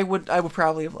fair, I would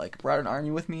probably have brought an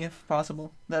army with me if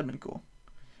possible. That'd been cool.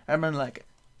 I'd been like,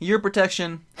 your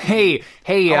protection. Hey,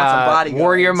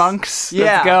 warrior monks.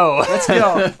 Yeah, let's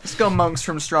go. Let's go, monks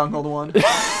from Stronghold 1.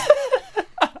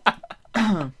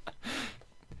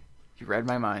 You read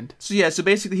my mind. So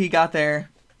basically he got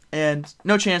there, and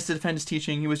no chance to defend his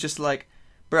teaching. He was just like,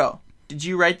 bro, did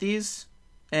you write these?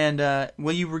 And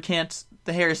will you recant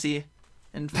the heresy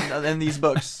in these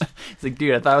books? It's like,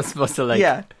 dude, I thought I was supposed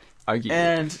to argue.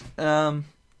 And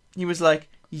he was like,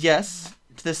 yes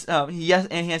to this. Yes,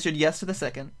 and he answered yes to the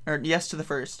second, or yes to the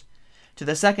first. To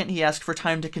the second, he asked for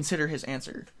time to consider his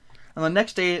answer. And the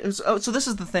next day, it was, so this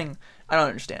is the thing I don't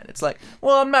understand. It's like,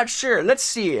 well, I'm not sure. Let's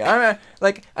see. I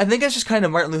think it's just kind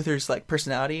of Martin Luther's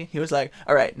personality. He was like,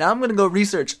 all right, now I'm gonna go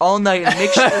research all night and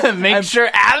make sure,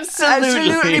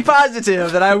 absolutely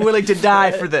positive that I'm willing to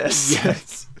die for this.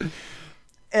 Yes.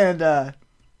 And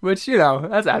which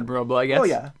that's admirable, I guess. Oh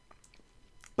yeah.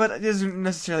 But it doesn't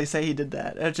necessarily say he did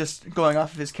that. It's just going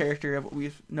off of his character of what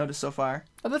we've noticed so far.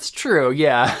 Oh, that's true.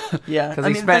 Yeah. Yeah. Because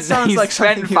he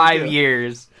spent 5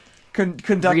 years.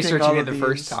 Conducting researching all it of the these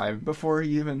first time before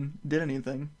he even did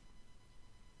anything.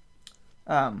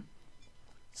 So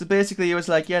basically it was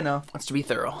like, no. Wants to be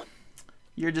thorough.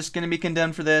 You're just gonna be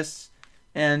condemned for this,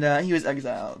 and he was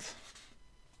exiled.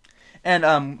 And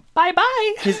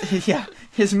bye.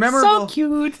 His memorable, so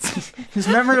cute. His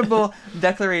memorable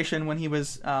declaration when he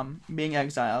was being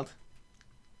exiled.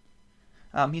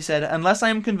 He said, unless I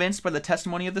am convinced by the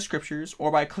testimony of the Scriptures,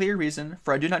 or by clear reason,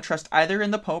 for I do not trust either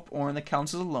in the Pope or in the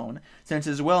councils alone, since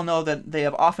it is well known that they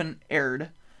have often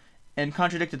erred and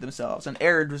contradicted themselves. And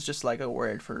erred was just like a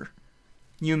word for,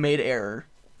 you made error.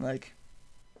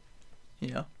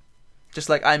 Just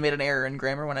like I made an error in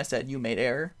grammar when I said you made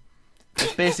error.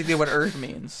 That's basically what erred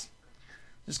means.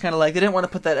 Just kind of they didn't want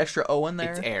to put that extra O in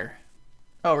there. It's air.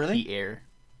 Oh, really? He err.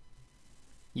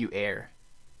 You err.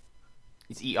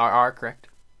 It's E-R-R, correct?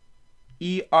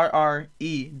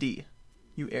 E-R-R-E-D.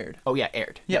 You erred. Oh, yeah,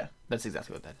 erred. Yeah. That's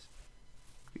exactly what that is.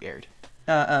 You erred.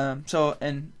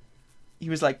 And he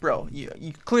was like, bro,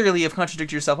 you clearly have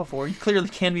contradicted yourself before. You clearly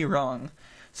can be wrong.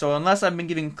 So unless I've been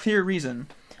giving clear reason,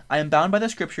 I am bound by the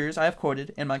scriptures I have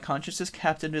quoted, and my conscience is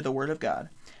captive to the word of God.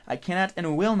 I cannot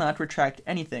and will not retract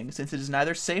anything, since it is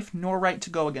neither safe nor right to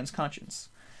go against conscience.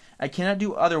 I cannot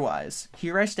do otherwise.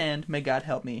 Here I stand. May God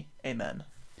help me. Amen.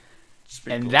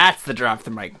 And cool. That's the drop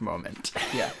the mic moment.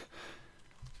 Yeah.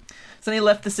 So then he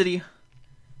left the city,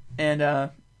 and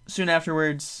soon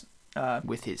afterwards...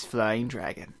 with his flying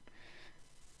dragon.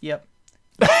 Yep.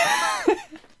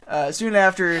 Soon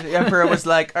after, the emperor was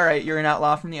like, all right, you're an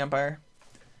outlaw from the empire.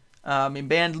 He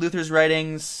banned Luther's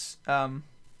writings,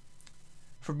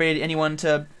 forbade anyone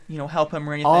to, help him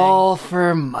or anything. All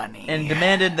for money. And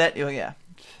demanded that,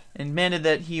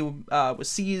 he was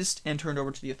seized and turned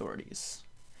over to the authorities.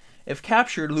 If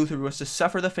captured, Luther was to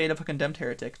suffer the fate of a condemned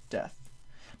heretic, death.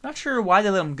 I'm not sure why they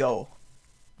let him go.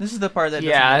 This is the part that doesn't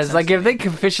make it's sense like to if me. they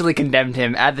officially condemned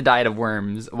him at the Diet of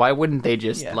Worms, why wouldn't they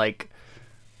just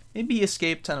maybe he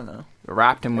escaped, I don't know.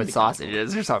 wrapped him with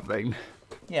sausages or something?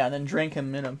 Yeah, and then drank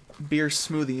him in a beer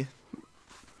smoothie.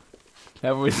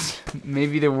 That was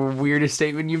maybe the weirdest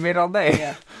statement you made all day.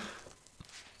 Yeah.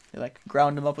 They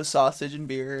ground him up with sausage and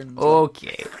beer and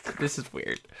Okay. This is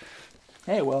weird.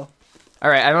 hey, well. All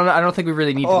right, I don't think we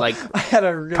really need to I had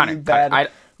a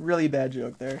really bad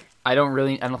joke there. I don't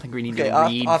think we need to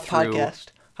read off through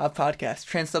podcast.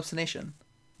 Transsubstantiation.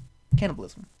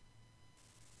 Cannibalism.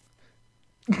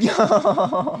 Do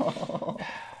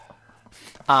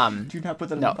not put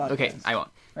that in the podcast. Okay, I won't.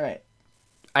 All right.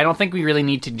 I don't think we really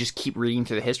need to just keep reading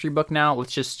through the history book now.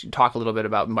 Let's just talk a little bit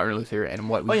about Martin Luther and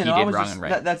what he did wrong and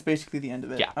right. That's basically the end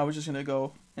of it. Yeah. I was just going to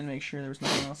go and make sure there was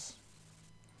nothing else.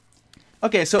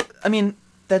 Okay, so,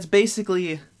 that's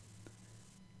basically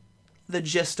the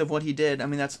gist of what he did.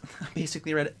 That's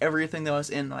basically read everything that was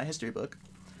in my history book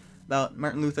about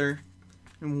Martin Luther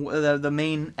and the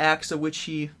main acts of which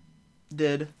he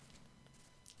did.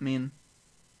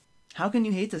 How can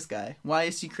you hate this guy? Why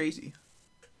is he crazy?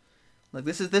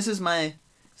 This is my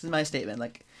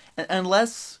statement.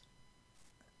 Unless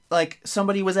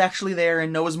somebody was actually there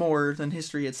and knows more than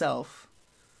history itself,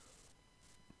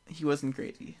 he wasn't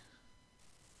crazy.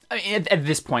 At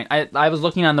this point, I was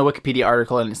looking on the Wikipedia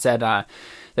article and it said that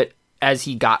as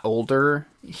he got older,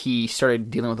 he started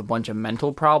dealing with a bunch of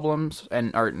mental problems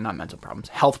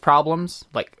health problems.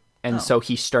 So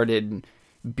he started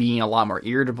being a lot more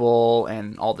irritable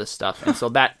and all this stuff. And so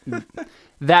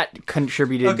that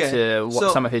contributed to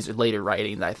some of his later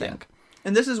writings, I think. Yeah.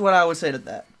 And this is what I would say to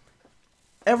that.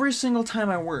 Every single time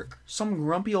I work, some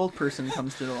grumpy old person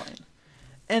comes to the line.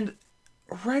 And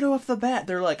right off the bat,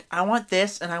 they're like, I want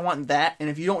this and I want that, and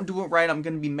if you don't do it right, I'm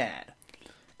going to be mad.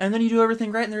 And then you do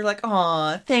everything right, and they're like,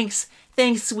 aw, thanks,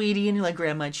 sweetie, and you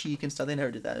grab my cheek and stuff. They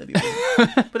never did that. That'd be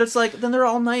weird. But it's then they're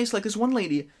all nice. This one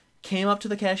lady came up to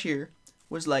the cashier,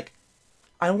 was like,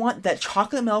 I want that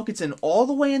chocolate milk. It's in all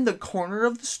the way in the corner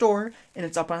of the store, and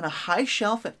it's up on a high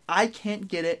shelf, and I can't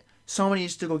get it. Someone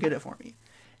needs to go get it for me.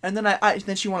 And then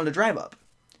then she wanted to drive up,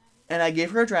 and I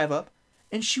gave her a drive up,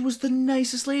 and she was the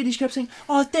nicest lady. She kept saying,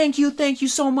 "Oh, thank you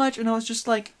so much," and I was just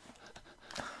like,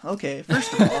 okay,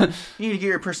 first of all, you need to get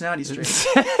your personality straight.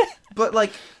 But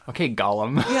okay,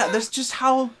 Gollum. Yeah, that's just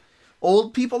how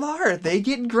old people are. They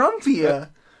get grumpy.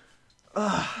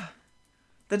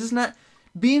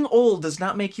 Being old does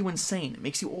not make you insane. It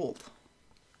makes you old.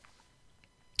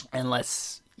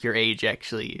 Unless your age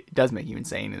actually does make you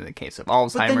insane in the case of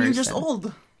Alzheimer's. But then you're just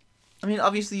old.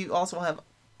 Obviously you also have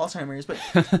Alzheimer's, but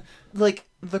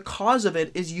the cause of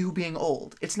it is you being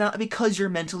old. It's not because you're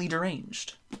mentally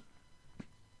deranged.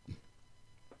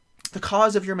 The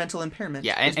cause of your mental impairment.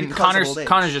 Yeah, is and because of old age.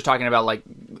 Connor's just talking about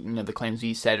the claims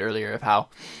we said earlier of how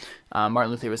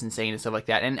Martin Luther was insane and stuff like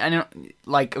that. And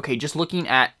just looking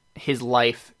at his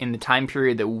life in the time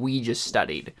period that we just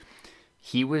studied,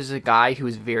 he was a guy who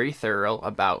was very thorough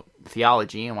about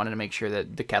theology and wanted to make sure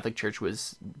that the Catholic Church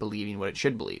was believing what it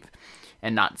should believe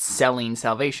and not selling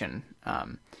salvation.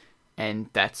 And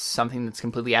that's something that's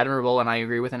completely admirable, and I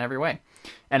agree with in every way.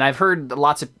 And I've heard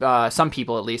lots of, some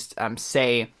people at least,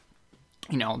 say,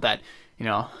 that,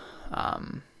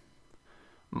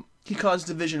 he caused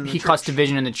division in the church. He caused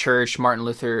division in the church. Martin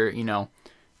Luther,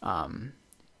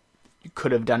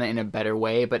 could have done it in a better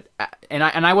way, but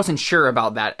I wasn't sure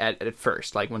about that at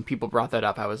first. When people brought that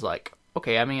up, I was like,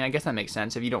 okay, I guess that makes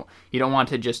sense. If you don't want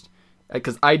to just,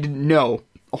 because I didn't know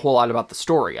a whole lot about the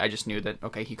story. I just knew that,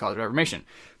 okay, he caused Reformation.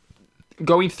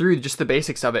 Going through just the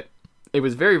basics of it, it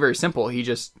was very, very simple. He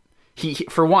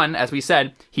for one, as we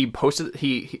said, he posted.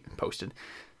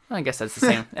 I guess that's the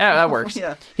same. Yeah, that works.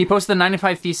 Yeah. He posted the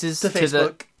 95 Theses to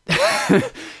Facebook.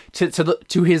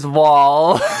 to his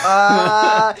wall.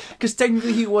 Because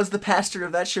technically he was the pastor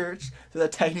of that church, so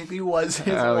that technically was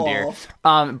his wall. Dear.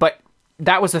 But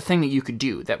that was a thing that you could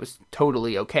do. That was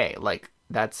totally okay. Like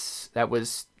that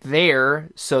was there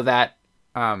so that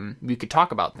we could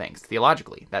talk about things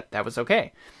theologically. That was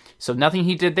okay. So nothing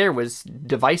he did there was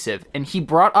divisive, and he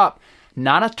brought up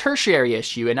not a tertiary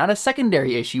issue and not a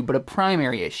secondary issue, but a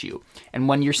primary issue. And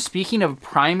when you're speaking of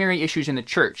primary issues in the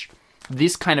church,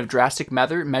 these kind of drastic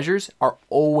measures are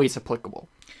always applicable.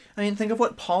 I mean, think of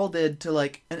what Paul did to,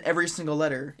 like, in every single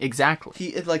letter. Exactly.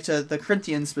 He, like, to the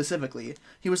Corinthians specifically.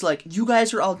 He was like, you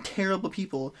guys are all terrible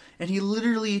people. And he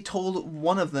literally told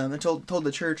one of them, and told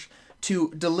the church,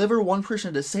 to deliver one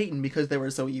person to Satan because they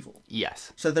were so evil.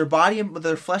 Yes. So their body and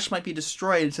their flesh might be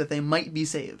destroyed so that they might be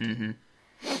saved. Mm-hmm.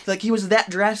 Like, he was that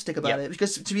drastic about it.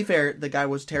 Because, to be fair, the guy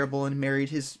was terrible and married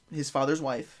his father's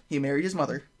wife. He married his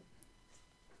mother.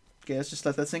 Okay, let's just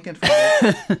let that sink in for a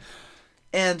minute.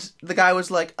 And the guy was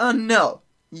like, oh no,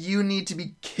 you need to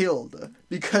be killed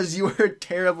because you are a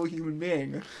terrible human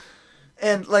being.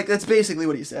 And, like, that's basically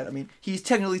what he said. I mean, he's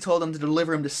technically told him to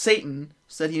deliver him to Satan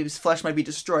so that his flesh might be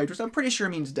destroyed, which I'm pretty sure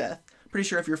means death. Pretty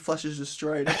sure if your flesh is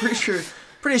destroyed, I'm pretty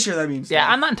sure that means death.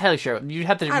 I'm not entirely sure. You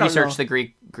have to research the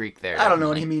Greek there. I don't know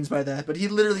what he means by that, but he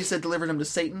literally said delivered him to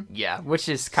Satan. Yeah, which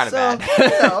is kind of So, bad. you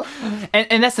know.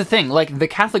 And that's the thing. Like, the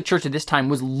Catholic Church at this time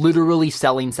was literally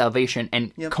selling salvation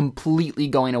and completely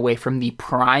going away from the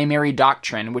primary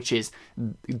doctrine, which is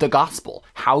the gospel,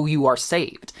 how you are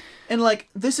saved. And, like,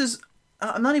 this is...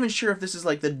 I'm not even sure if this is,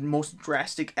 like, the most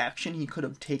drastic action he could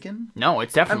have taken. No,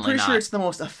 it's definitely I'm pretty not. sure it's the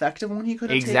most effective one he could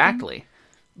have taken. Exactly.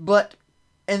 But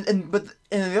the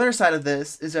other side of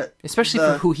this is that... Especially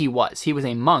for who he was. He was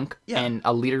a monk and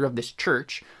a leader of this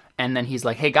church. And then he's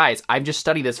like, hey, guys, I've just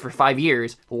studied this for 5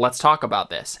 years. Let's talk about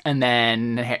this. And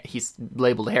then he's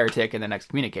labeled a heretic and then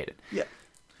excommunicated. Yeah.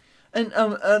 And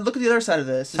look at the other side of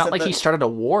this. It's not like he started a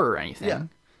war or anything. Yeah.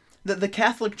 The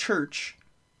Catholic Church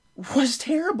was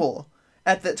terrible.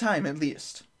 At that time, at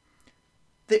least.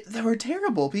 They were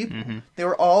terrible people. Mm-hmm. They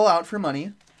were all out for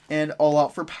money and all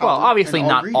out for power. Well, obviously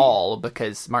not greedy. all,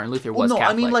 because Martin Luther was Catholic.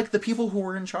 I mean, like, the people who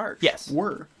were in charge. Yes.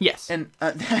 Were. Yes. And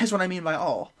that is what I mean by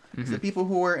all. Mm-hmm. The people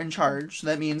who were in charge. So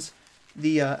that means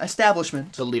the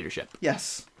establishment. The leadership.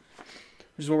 Yes.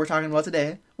 Which is what we're talking about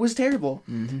today. Was terrible.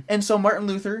 Mm-hmm. And so Martin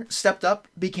Luther stepped up,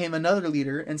 became another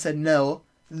leader, and said, no,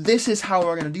 this is how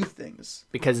we're going to do things.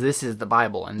 Because this is the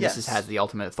Bible, and this has the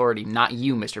ultimate authority, not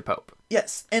you, Mr. Pope.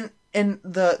 Yes, and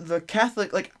the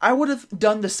Catholic, like, I would have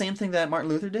done the same thing that Martin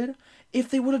Luther did if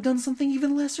they would have done something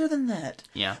even lesser than that.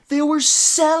 Yeah. They were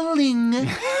selling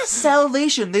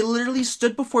salvation. They literally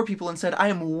stood before people and said, I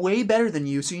am way better than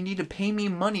you, so you need to pay me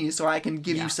money so I can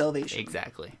give you salvation.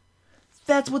 Exactly.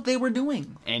 That's what they were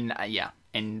doing. And,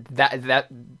 and that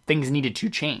things needed to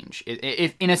change.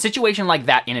 If in a situation like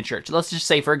that in a church, let's just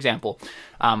say, for example,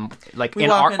 like in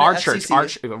our church,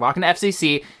 we're walking to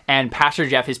FCC, and Pastor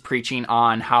Jeff is preaching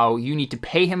on how you need to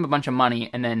pay him a bunch of money,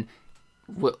 and then,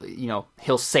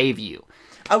 he'll save you.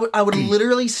 I would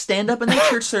literally stand up in the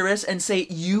church service and say,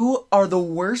 you are the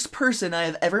worst person I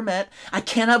have ever met. I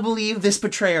cannot believe this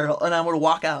betrayal. And I would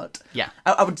walk out. Yeah.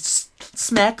 I would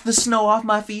smack the snow off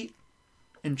my feet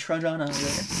and trudge on out of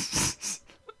there.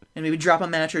 And maybe drop a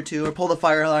match or two or pull the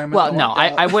fire alarm. Well, no,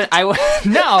 I would,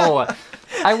 no.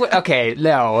 I would, okay,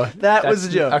 no. That was a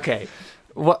joke. Okay.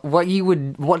 What you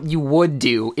would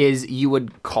do is you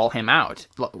would call him out.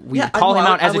 Call him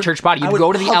out as a church body. You'd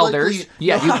go to the elders.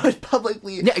 I would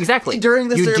publicly. Yeah, exactly. During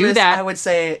the service, do that. I would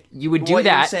say. You would do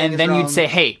that, and then you'd say,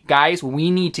 "Hey, guys, we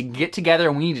need to get together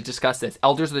and we need to discuss this.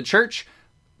 Elders of the church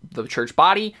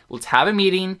body. Let's have a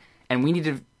meeting, and we need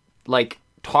to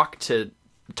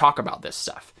talk about this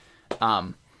stuff."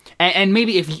 And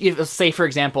maybe if say for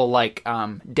example, like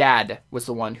Dad was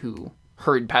the one who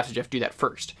heard Pastor Jeff do that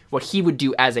first. What he would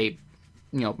do as a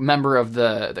member of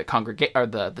the congregation or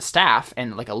the staff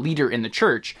and like a leader in the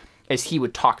church is he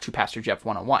would talk to Pastor Jeff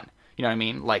one-on-one. You know what I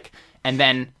mean? Like, and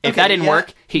then if that didn't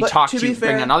work, he'd talk to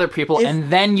bring on other people, and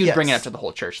then you'd bring it up to the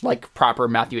whole church, like proper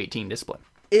Matthew 18 discipline.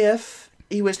 If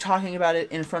he was talking about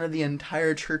it in front of the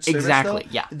entire church service, exactly,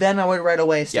 then I would right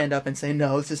away stand up and say,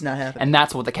 no, this is not happening. And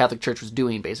that's what the Catholic Church was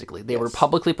doing, basically. They were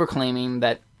publicly proclaiming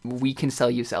that we can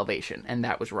sell you salvation, and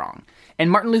that was wrong.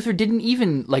 And Martin Luther didn't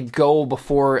even go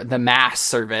before the mass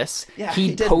service. Yeah,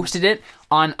 he posted it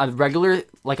on a regular,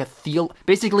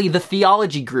 basically the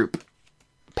theology group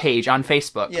page on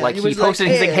Facebook. Yeah, he posted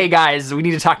it, he's like, hey guys, we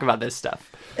need to talk about this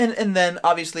stuff. And then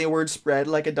obviously a word spread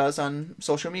like it does on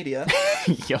social media.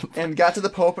 Yep. And got to the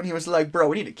Pope, and he was like, bro,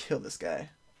 we need to kill this guy.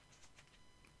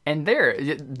 And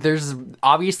there's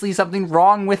obviously something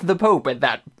wrong with the Pope at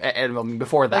that,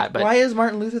 before that. Like, but why is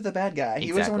Martin Luther the bad guy?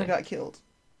 He was the one who Exactly. got killed.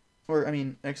 Or, I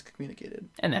mean, excommunicated.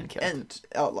 And then killed. And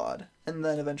outlawed. And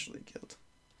then eventually killed.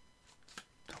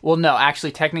 Well, no,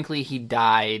 actually, technically, he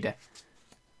died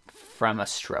from a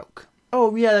stroke.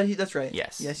 Oh, yeah, that's right.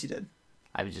 Yes. Yes, he did.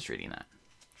 I was just reading that.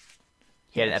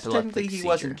 He had an So epileptic technically, he seizure.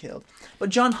 wasn't killed. But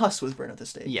John Huss was burned at the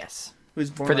stake. Yes. Who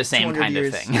was born For the same 200 kind of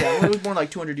years, thing. Yeah, he was born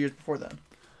like 200 years before then.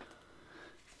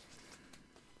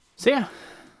 So, yeah.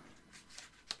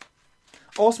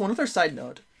 Also, one other side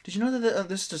note. Did you know that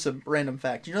this is just a random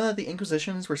fact? Did you know that the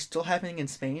Inquisitions were still happening in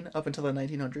Spain up until the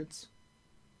 1900s?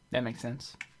 That makes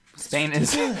sense. Spain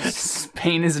is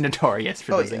notorious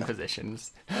for those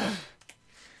Inquisitions.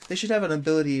 They should have an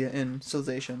ability in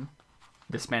civilization.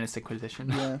 The Spanish Inquisition.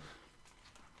 Yeah.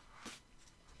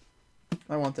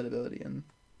 I want that ability in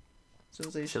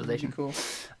civilization. That'd be cool.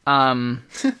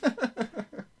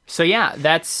 So yeah,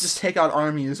 that's Just take out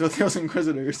armies with those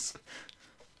Inquisitors.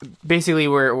 basically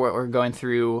we're going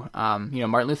through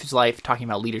Martin Luther's life, talking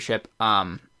about leadership.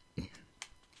 I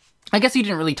guess he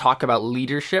didn't really talk about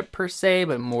leadership per se,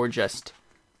 but more just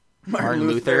Martin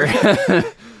Luther.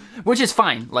 Which is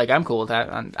fine. Like, I'm cool with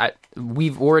that.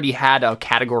 We've already had a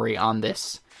category on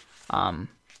this on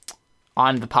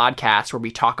the podcast where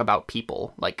we talk about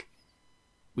people. Like,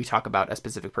 we talk about a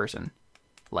specific person.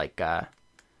 Like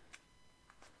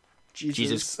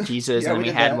Jesus. Yeah, And we we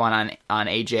did had that. one on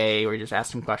AJ where we just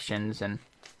asked him questions. And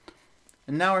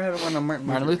now we're having one on Martin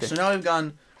Luther. Luther. So now we've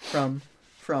gone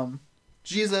from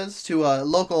Jesus to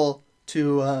local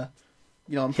to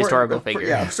important, Historical figure.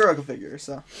 Yeah, historical figure.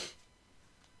 So,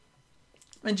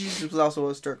 and Jesus was also a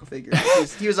historical figure.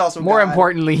 He was also more God.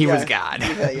 importantly, he was God.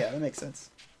 Yeah, that makes sense.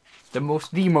 The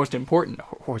most important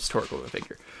historical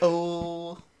figure.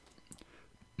 Oh,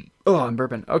 I'm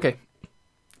burping. Okay.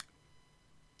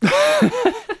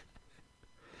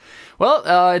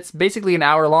 Well, it's basically an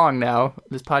hour long now,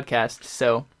 this podcast,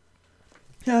 so...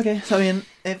 yeah, okay. So, I mean,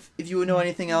 if you know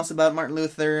anything else about Martin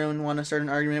Luther and want to start an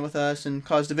argument with us and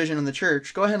cause division in the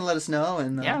church, go ahead and let us know.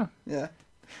 And Yeah. Well,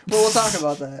 we'll talk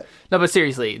about that. No, but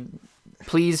seriously,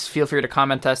 please feel free to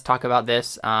comment us, talk about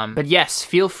this. But yes,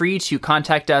 feel free to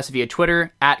contact us via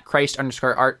Twitter at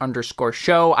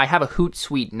Christ_art_show. I have a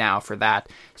Hootsuite now for that,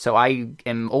 so I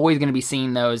am always going to be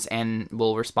seeing those and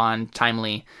will respond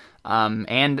timely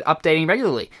and updating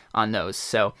regularly on those.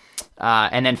 So,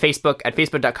 and then Facebook at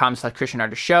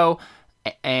facebook.com/ChristianArtistShow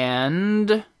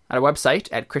and at our website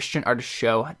at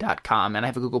ChristianArtistShow.com. And I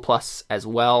have a Google Plus as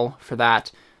well for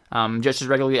that. Just as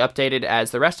regularly updated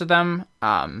as the rest of them,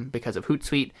 because of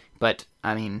Hootsuite. But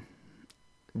I mean,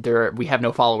 we have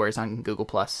no followers on Google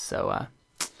Plus, so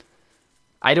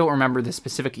I don't remember the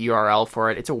specific URL for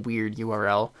it. It's a weird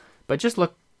URL, but just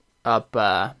look up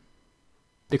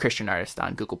The Christian Artist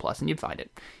on Google Plus, and you'd find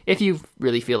it if you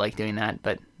really feel like doing that.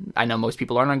 But I know most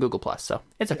people aren't on Google Plus, so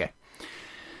it's okay.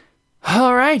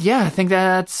 All right, yeah, I think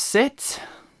that's it.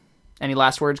 Any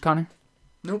last words, Connor?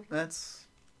 Nope,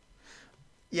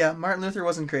 yeah, Martin Luther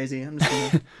wasn't crazy. I'm just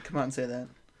gonna come out and say that.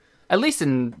 At least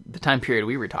in the time period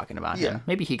we were talking about Yeah. him.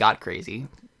 Maybe he got crazy.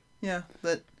 Yeah,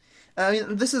 but I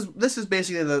mean, this is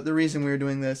basically the reason we were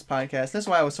doing this podcast. That's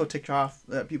why I was so ticked off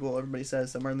that everybody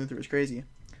says that Martin Luther was crazy,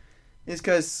 is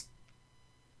because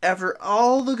after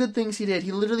all the good things he did,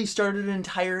 he literally started an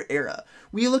entire era.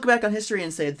 We look back on history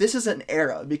and say this is an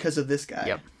era because of this guy.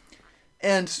 Yep.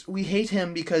 And we hate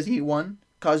him because he, one,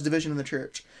 caused division in the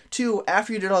church. Two,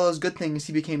 after he did all those good things,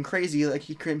 he became crazy. Like,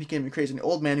 he became a crazy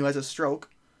old man who had a stroke.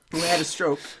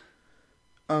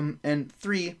 And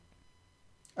three,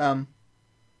 I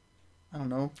don't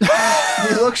know.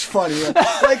 He looks funny.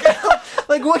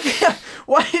 Like what?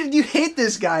 Why did you hate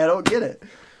this guy? I don't get it.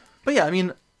 But yeah, I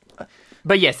mean...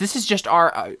 But yes, this is just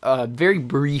our very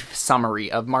brief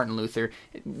summary of Martin Luther.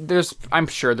 I'm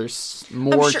sure there's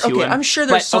more to him. I'm sure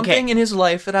there's something in his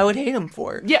life that I would hate him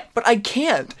for. Yeah. But I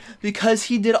can't, because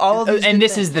he did all of these and good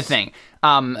this is the things.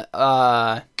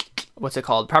 thing. What's it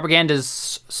called?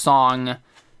 Propaganda's song,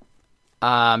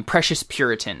 Precious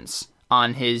Puritans,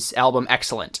 on his album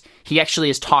Excellent. He actually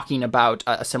is talking about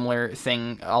a similar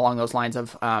thing along those lines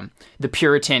of the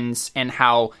Puritans and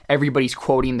how everybody's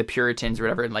quoting the Puritans or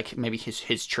whatever, like maybe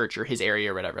his church or his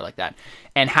area or whatever like that,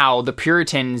 and how the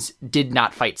Puritans did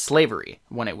not fight slavery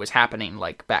when it was happening,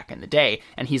 like back in the day.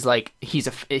 And he's like, he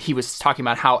was talking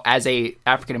about how as a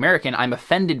African American, I'm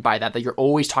offended by that you're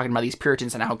always talking about these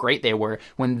Puritans and how great they were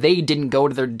when they didn't go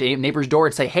to their neighbor's door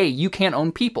and say, hey, you can't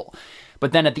own people.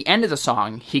 But then at the end of the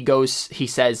song, he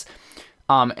says,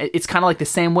 it's kind of like the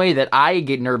same way that I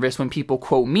get nervous when people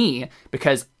quote me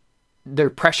because they're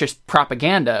precious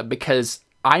propaganda, because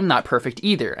I'm not perfect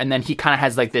either. And then he kind of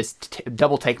has like this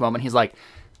double take moment. He's like,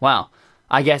 wow,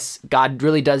 I guess God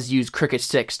really does use crooked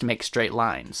sticks to make straight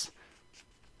lines.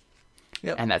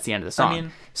 Yep. And that's the end of the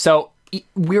song. So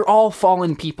we're all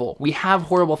fallen people. We have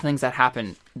horrible things that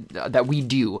happen that we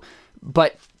do.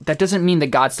 But that doesn't mean that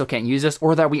God still can't use us,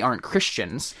 or that we aren't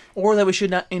Christians. Or that we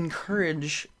should not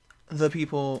encourage the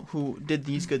people who did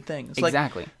these good things.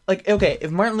 Exactly. Like okay, if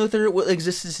Martin Luther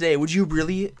existed today, would you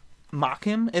really mock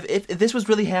him? If this was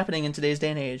really happening in today's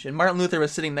day and age, and Martin Luther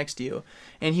was sitting next to you,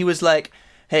 and he was like,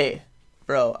 hey,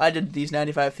 bro, I did these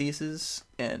 95 theses,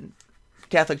 and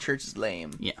Catholic Church is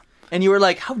lame. Yeah. And you were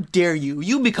like, how dare you?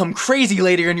 You become crazy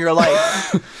later in your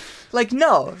life. Like,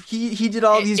 no, he did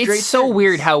all these great things. It's so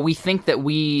weird how we think that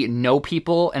we know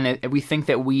people, and we think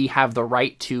that we have the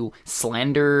right to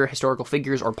slander historical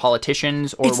figures or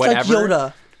politicians or whatever. It's like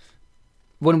Yoda.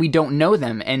 When we don't know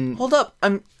them. And hold up,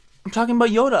 I'm talking about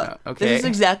Yoda. Okay. This is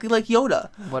exactly like Yoda.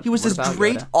 What he was this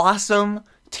great, Yoda? Awesome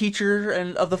teacher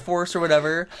of the Force or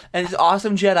whatever, and this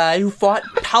awesome Jedi who fought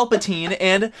Palpatine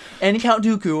and Count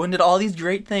Dooku and did all these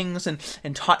great things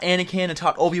and taught Anakin and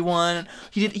taught Obi-Wan.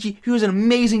 He was an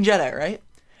amazing Jedi, right?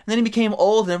 And then he became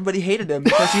old and everybody hated him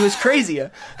because he was crazy.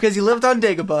 Because he lived on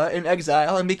Dagobah in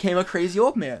exile and became a crazy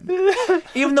old man.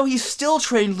 Even though he still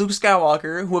trained Luke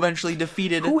Skywalker, who eventually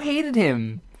defeated... Who hated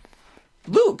him?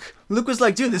 Luke. Luke was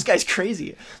like, dude, this guy's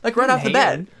crazy. Like, right off the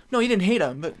bat. No, he didn't hate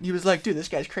him, but he was like, dude, this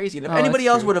guy's crazy. And if anybody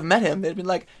else would have met him, they'd been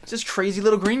like, it's this crazy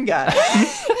little green guy.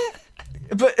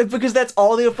 But because that's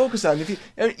all they would focus on.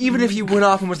 Even if he went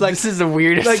off and was like... This is the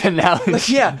weirdest analogy. Like,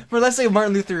 yeah, but let's say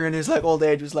Martin Luther in his like old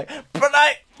age was like, but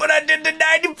I did the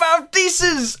 95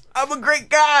 theses. I'm a great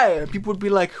guy. And people would be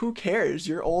like, who cares?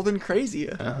 You're old and crazy.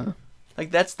 Uh-huh.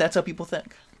 Like, that's how people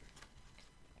think.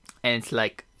 And it's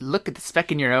like, look at the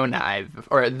speck in your own eye,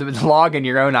 or the log in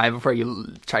your own eye before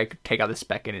you try to take out the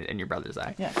speck in your brother's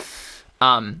eye. Yeah.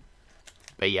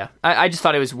 But yeah, I just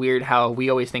thought it was weird how we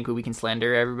always think we can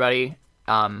slander everybody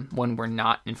when we're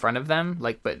not in front of them.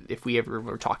 Like, but if we ever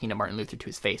were talking to Martin Luther to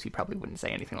his face, we probably wouldn't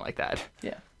say anything like that.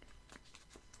 Yeah.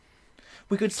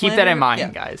 We could keep that in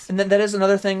mind, guys. And that is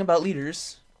another thing about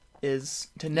leaders. Is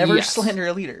to never slander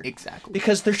a leader. Exactly.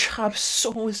 Because their job's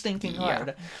so stinking hard.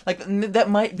 Yeah. Like, that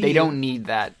might be... They don't need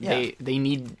that. Yeah. They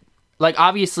need... Like,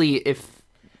 obviously, if...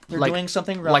 They're doing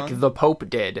something wrong. Like the Pope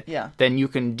did. Yeah. Then you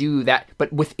can do that.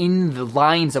 But within the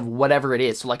lines of whatever it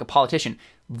is. So, like a politician.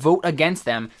 Vote against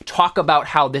them. Talk about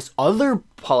how this other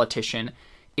politician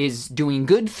is doing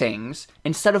good things.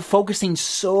 Instead of focusing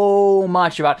so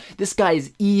much about, this guy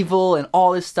is evil and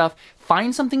all this stuff.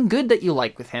 Find something good that you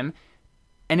like with him.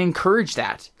 And encourage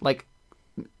that. Like,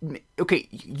 okay,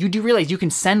 you do realize you can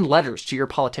send letters to your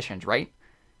politicians, right?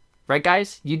 Right,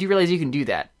 guys? You do realize you can do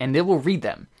that. And they will read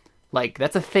them. Like,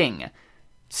 that's a thing.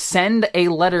 Send a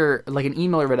letter, like an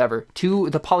email or whatever, to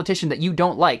the politician that you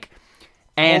don't like.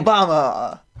 And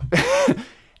Obama!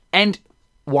 And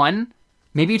one,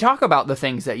 maybe talk about the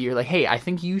things that you're like, hey, I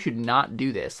think you should not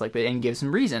do this. Like, and give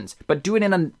some reasons. But do it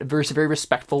in a very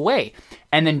respectful way.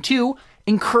 And then two,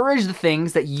 encourage the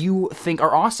things that you think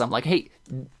are awesome. Like, hey,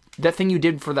 that thing you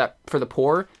did for the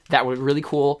poor, that was really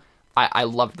cool. I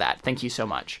loved that. Thank you so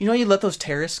much. You know, you let those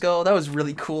terrorists go? That was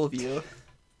really cool of you.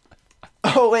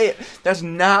 Oh, wait. That's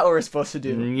not what we're supposed to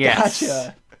do. Yes.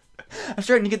 Gotcha. I'm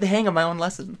starting to get the hang of my own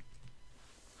lesson.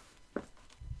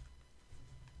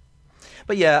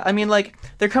 But yeah, I mean, like,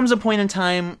 there comes a point in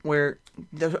time where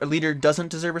the leader doesn't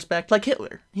deserve respect. Like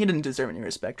Hitler. He didn't deserve any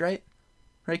respect, right?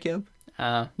 Right, Kib?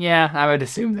 Yeah, I would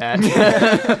assume that.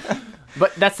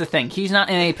 But that's the thing. He's not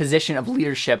in a position of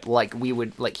leadership like we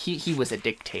would. Like, he was a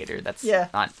dictator. That's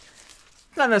not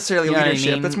necessarily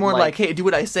leadership. I mean? It's more like, hey, do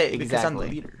what I say because I'm the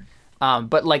leader.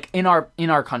 But like in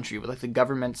our country, with like the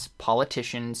governments,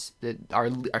 politicians,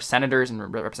 our senators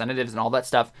and representatives and all that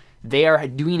stuff, they are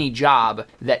doing a job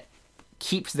that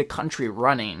keeps the country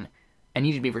running, and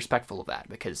you need to be respectful of that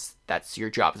because that's your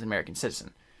job as an American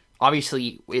citizen.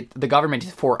 Obviously, the government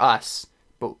is for us,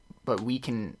 but we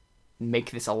can make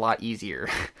this a lot easier.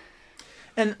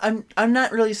 And I'm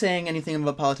not really saying anything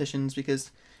about politicians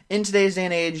because in today's day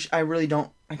and age, I really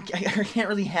don't. I can't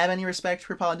really have any respect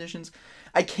for politicians.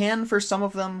 I can for some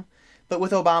of them, but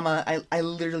with Obama, I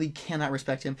literally cannot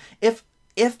respect him. If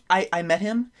I met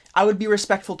him, I would be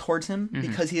respectful towards him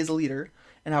because he is a leader,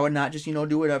 and I would not just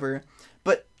do whatever.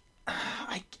 But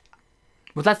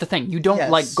Well, that's the thing. You don't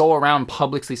Yes. go around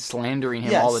publicly slandering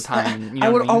him all the time. You know I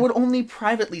what would only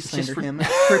privately slander him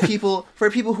for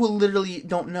people who literally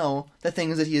don't know the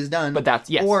things that he has done. But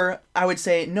that's Or I would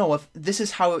say no. If this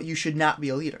is how you should not be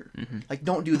a leader,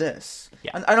 don't do this.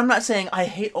 Yeah. And I'm not saying I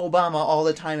hate Obama all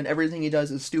the time and everything he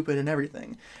does is stupid and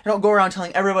everything. I don't go around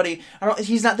telling everybody.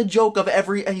 He's not the joke of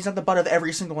every. He's not the butt of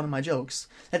every single one of my jokes.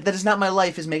 That is not my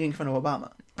life. Is making fun of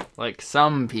Obama. Like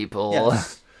some people.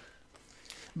 Yes.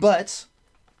 But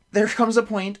there comes a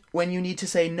point when you need to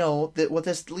say no, that what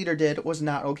this leader did was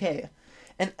not okay.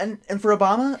 And for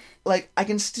Obama, I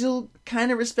can still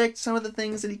kind of respect some of the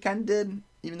things that he kind of did,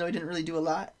 even though he didn't really do a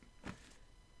lot.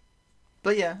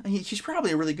 But yeah, he's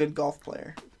probably a really good golf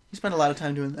player. He spent a lot of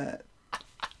time doing that.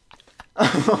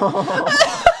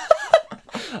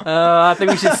 I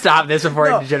think we should stop this before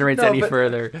it degenerates any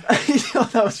further.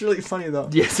 That was really funny, though.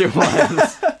 Yes, it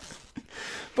was.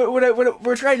 But what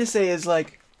we're trying to say is,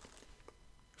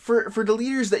 for the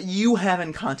leaders that you have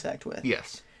in contact with,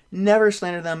 yes, never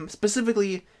slander them,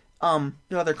 specifically,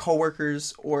 other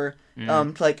coworkers or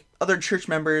other church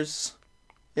members.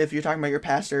 If you're talking about your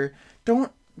pastor,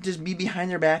 don't just be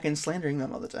behind their back and slandering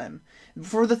them all the time.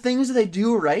 For the things that they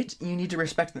do right, you need to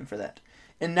respect them for that,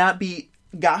 and not be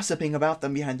gossiping about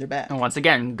them behind their back. And once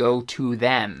again, go to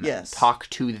them. Yes, talk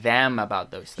to them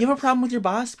about those things. You have a problem with your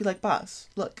boss? Be like, boss,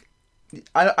 look.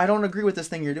 I don't agree with this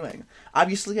thing you're doing.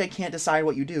 Obviously, I can't decide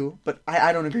what you do, but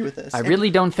I don't agree with this. I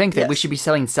really don't think that we should be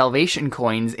selling salvation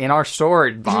coins in our store,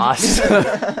 boss.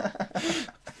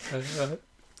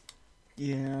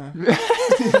 Yeah.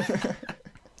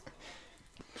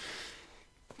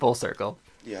 Full circle.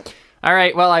 Yep. All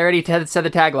right, well, I already said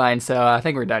the tagline, so I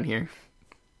think we're done here.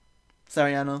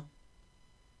 Sariano.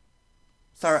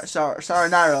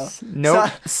 Saranaro.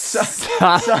 Nope.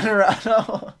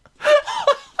 Saranaro.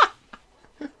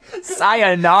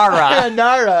 Sayonara.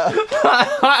 Sayonara.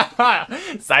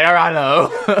 Sayonara.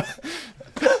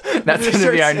 That's going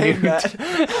to be our new That's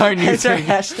our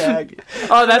hashtag.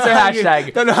 Oh, that's our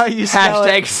hashtag. Don't know how you spell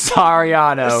hashtag it.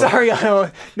 Sariano.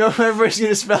 Sariano. No, everybody's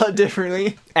going to spell it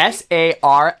differently. Sariano.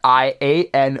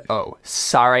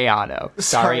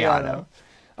 Sariano.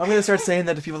 I'm going to start saying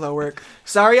that to people at work.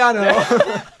 Sariano.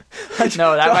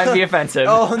 No, that might be offensive.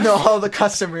 Oh, no, all the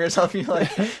customers. I'll be like,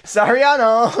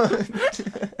 Sariano.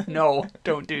 No,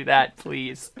 don't do that,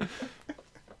 please.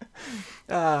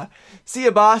 See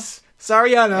ya, boss.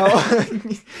 Sariano.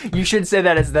 You should say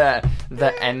that as the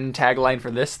end tagline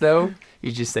for this, though.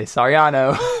 You just say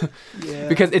Sariano. Yeah.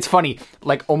 Because it's funny,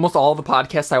 almost all the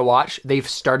podcasts I watch, they've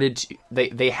started to,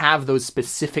 they have those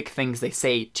specific things they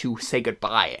say to say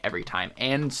goodbye every time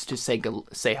and to say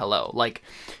hello. In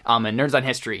Nerds on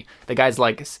History, the guy's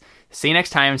like, see you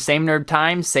next time, same nerd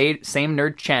time, same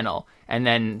nerd channel. And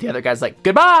then the other guy's like,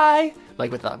 goodbye,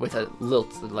 with a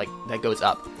lilt that goes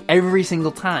up every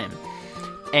single time.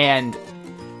 And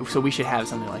so we should have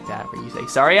something like that where you say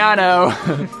Sariano.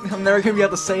 I'm never gonna be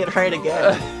able to say it right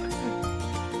again.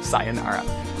 Sayonara.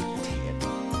 Dang it.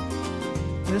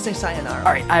 I'm gonna say sayonara.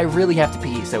 All right, I really have to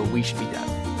pee, so we should be done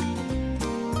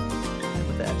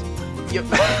with that. Yep.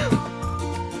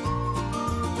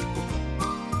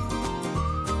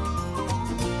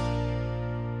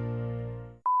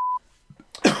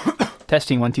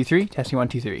 Testing 1 2 3. Testing 1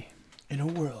 2 3. In a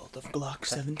world of Glock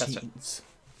 17s.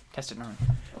 Test it, Norman.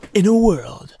 In a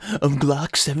world of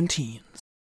Glock 17s.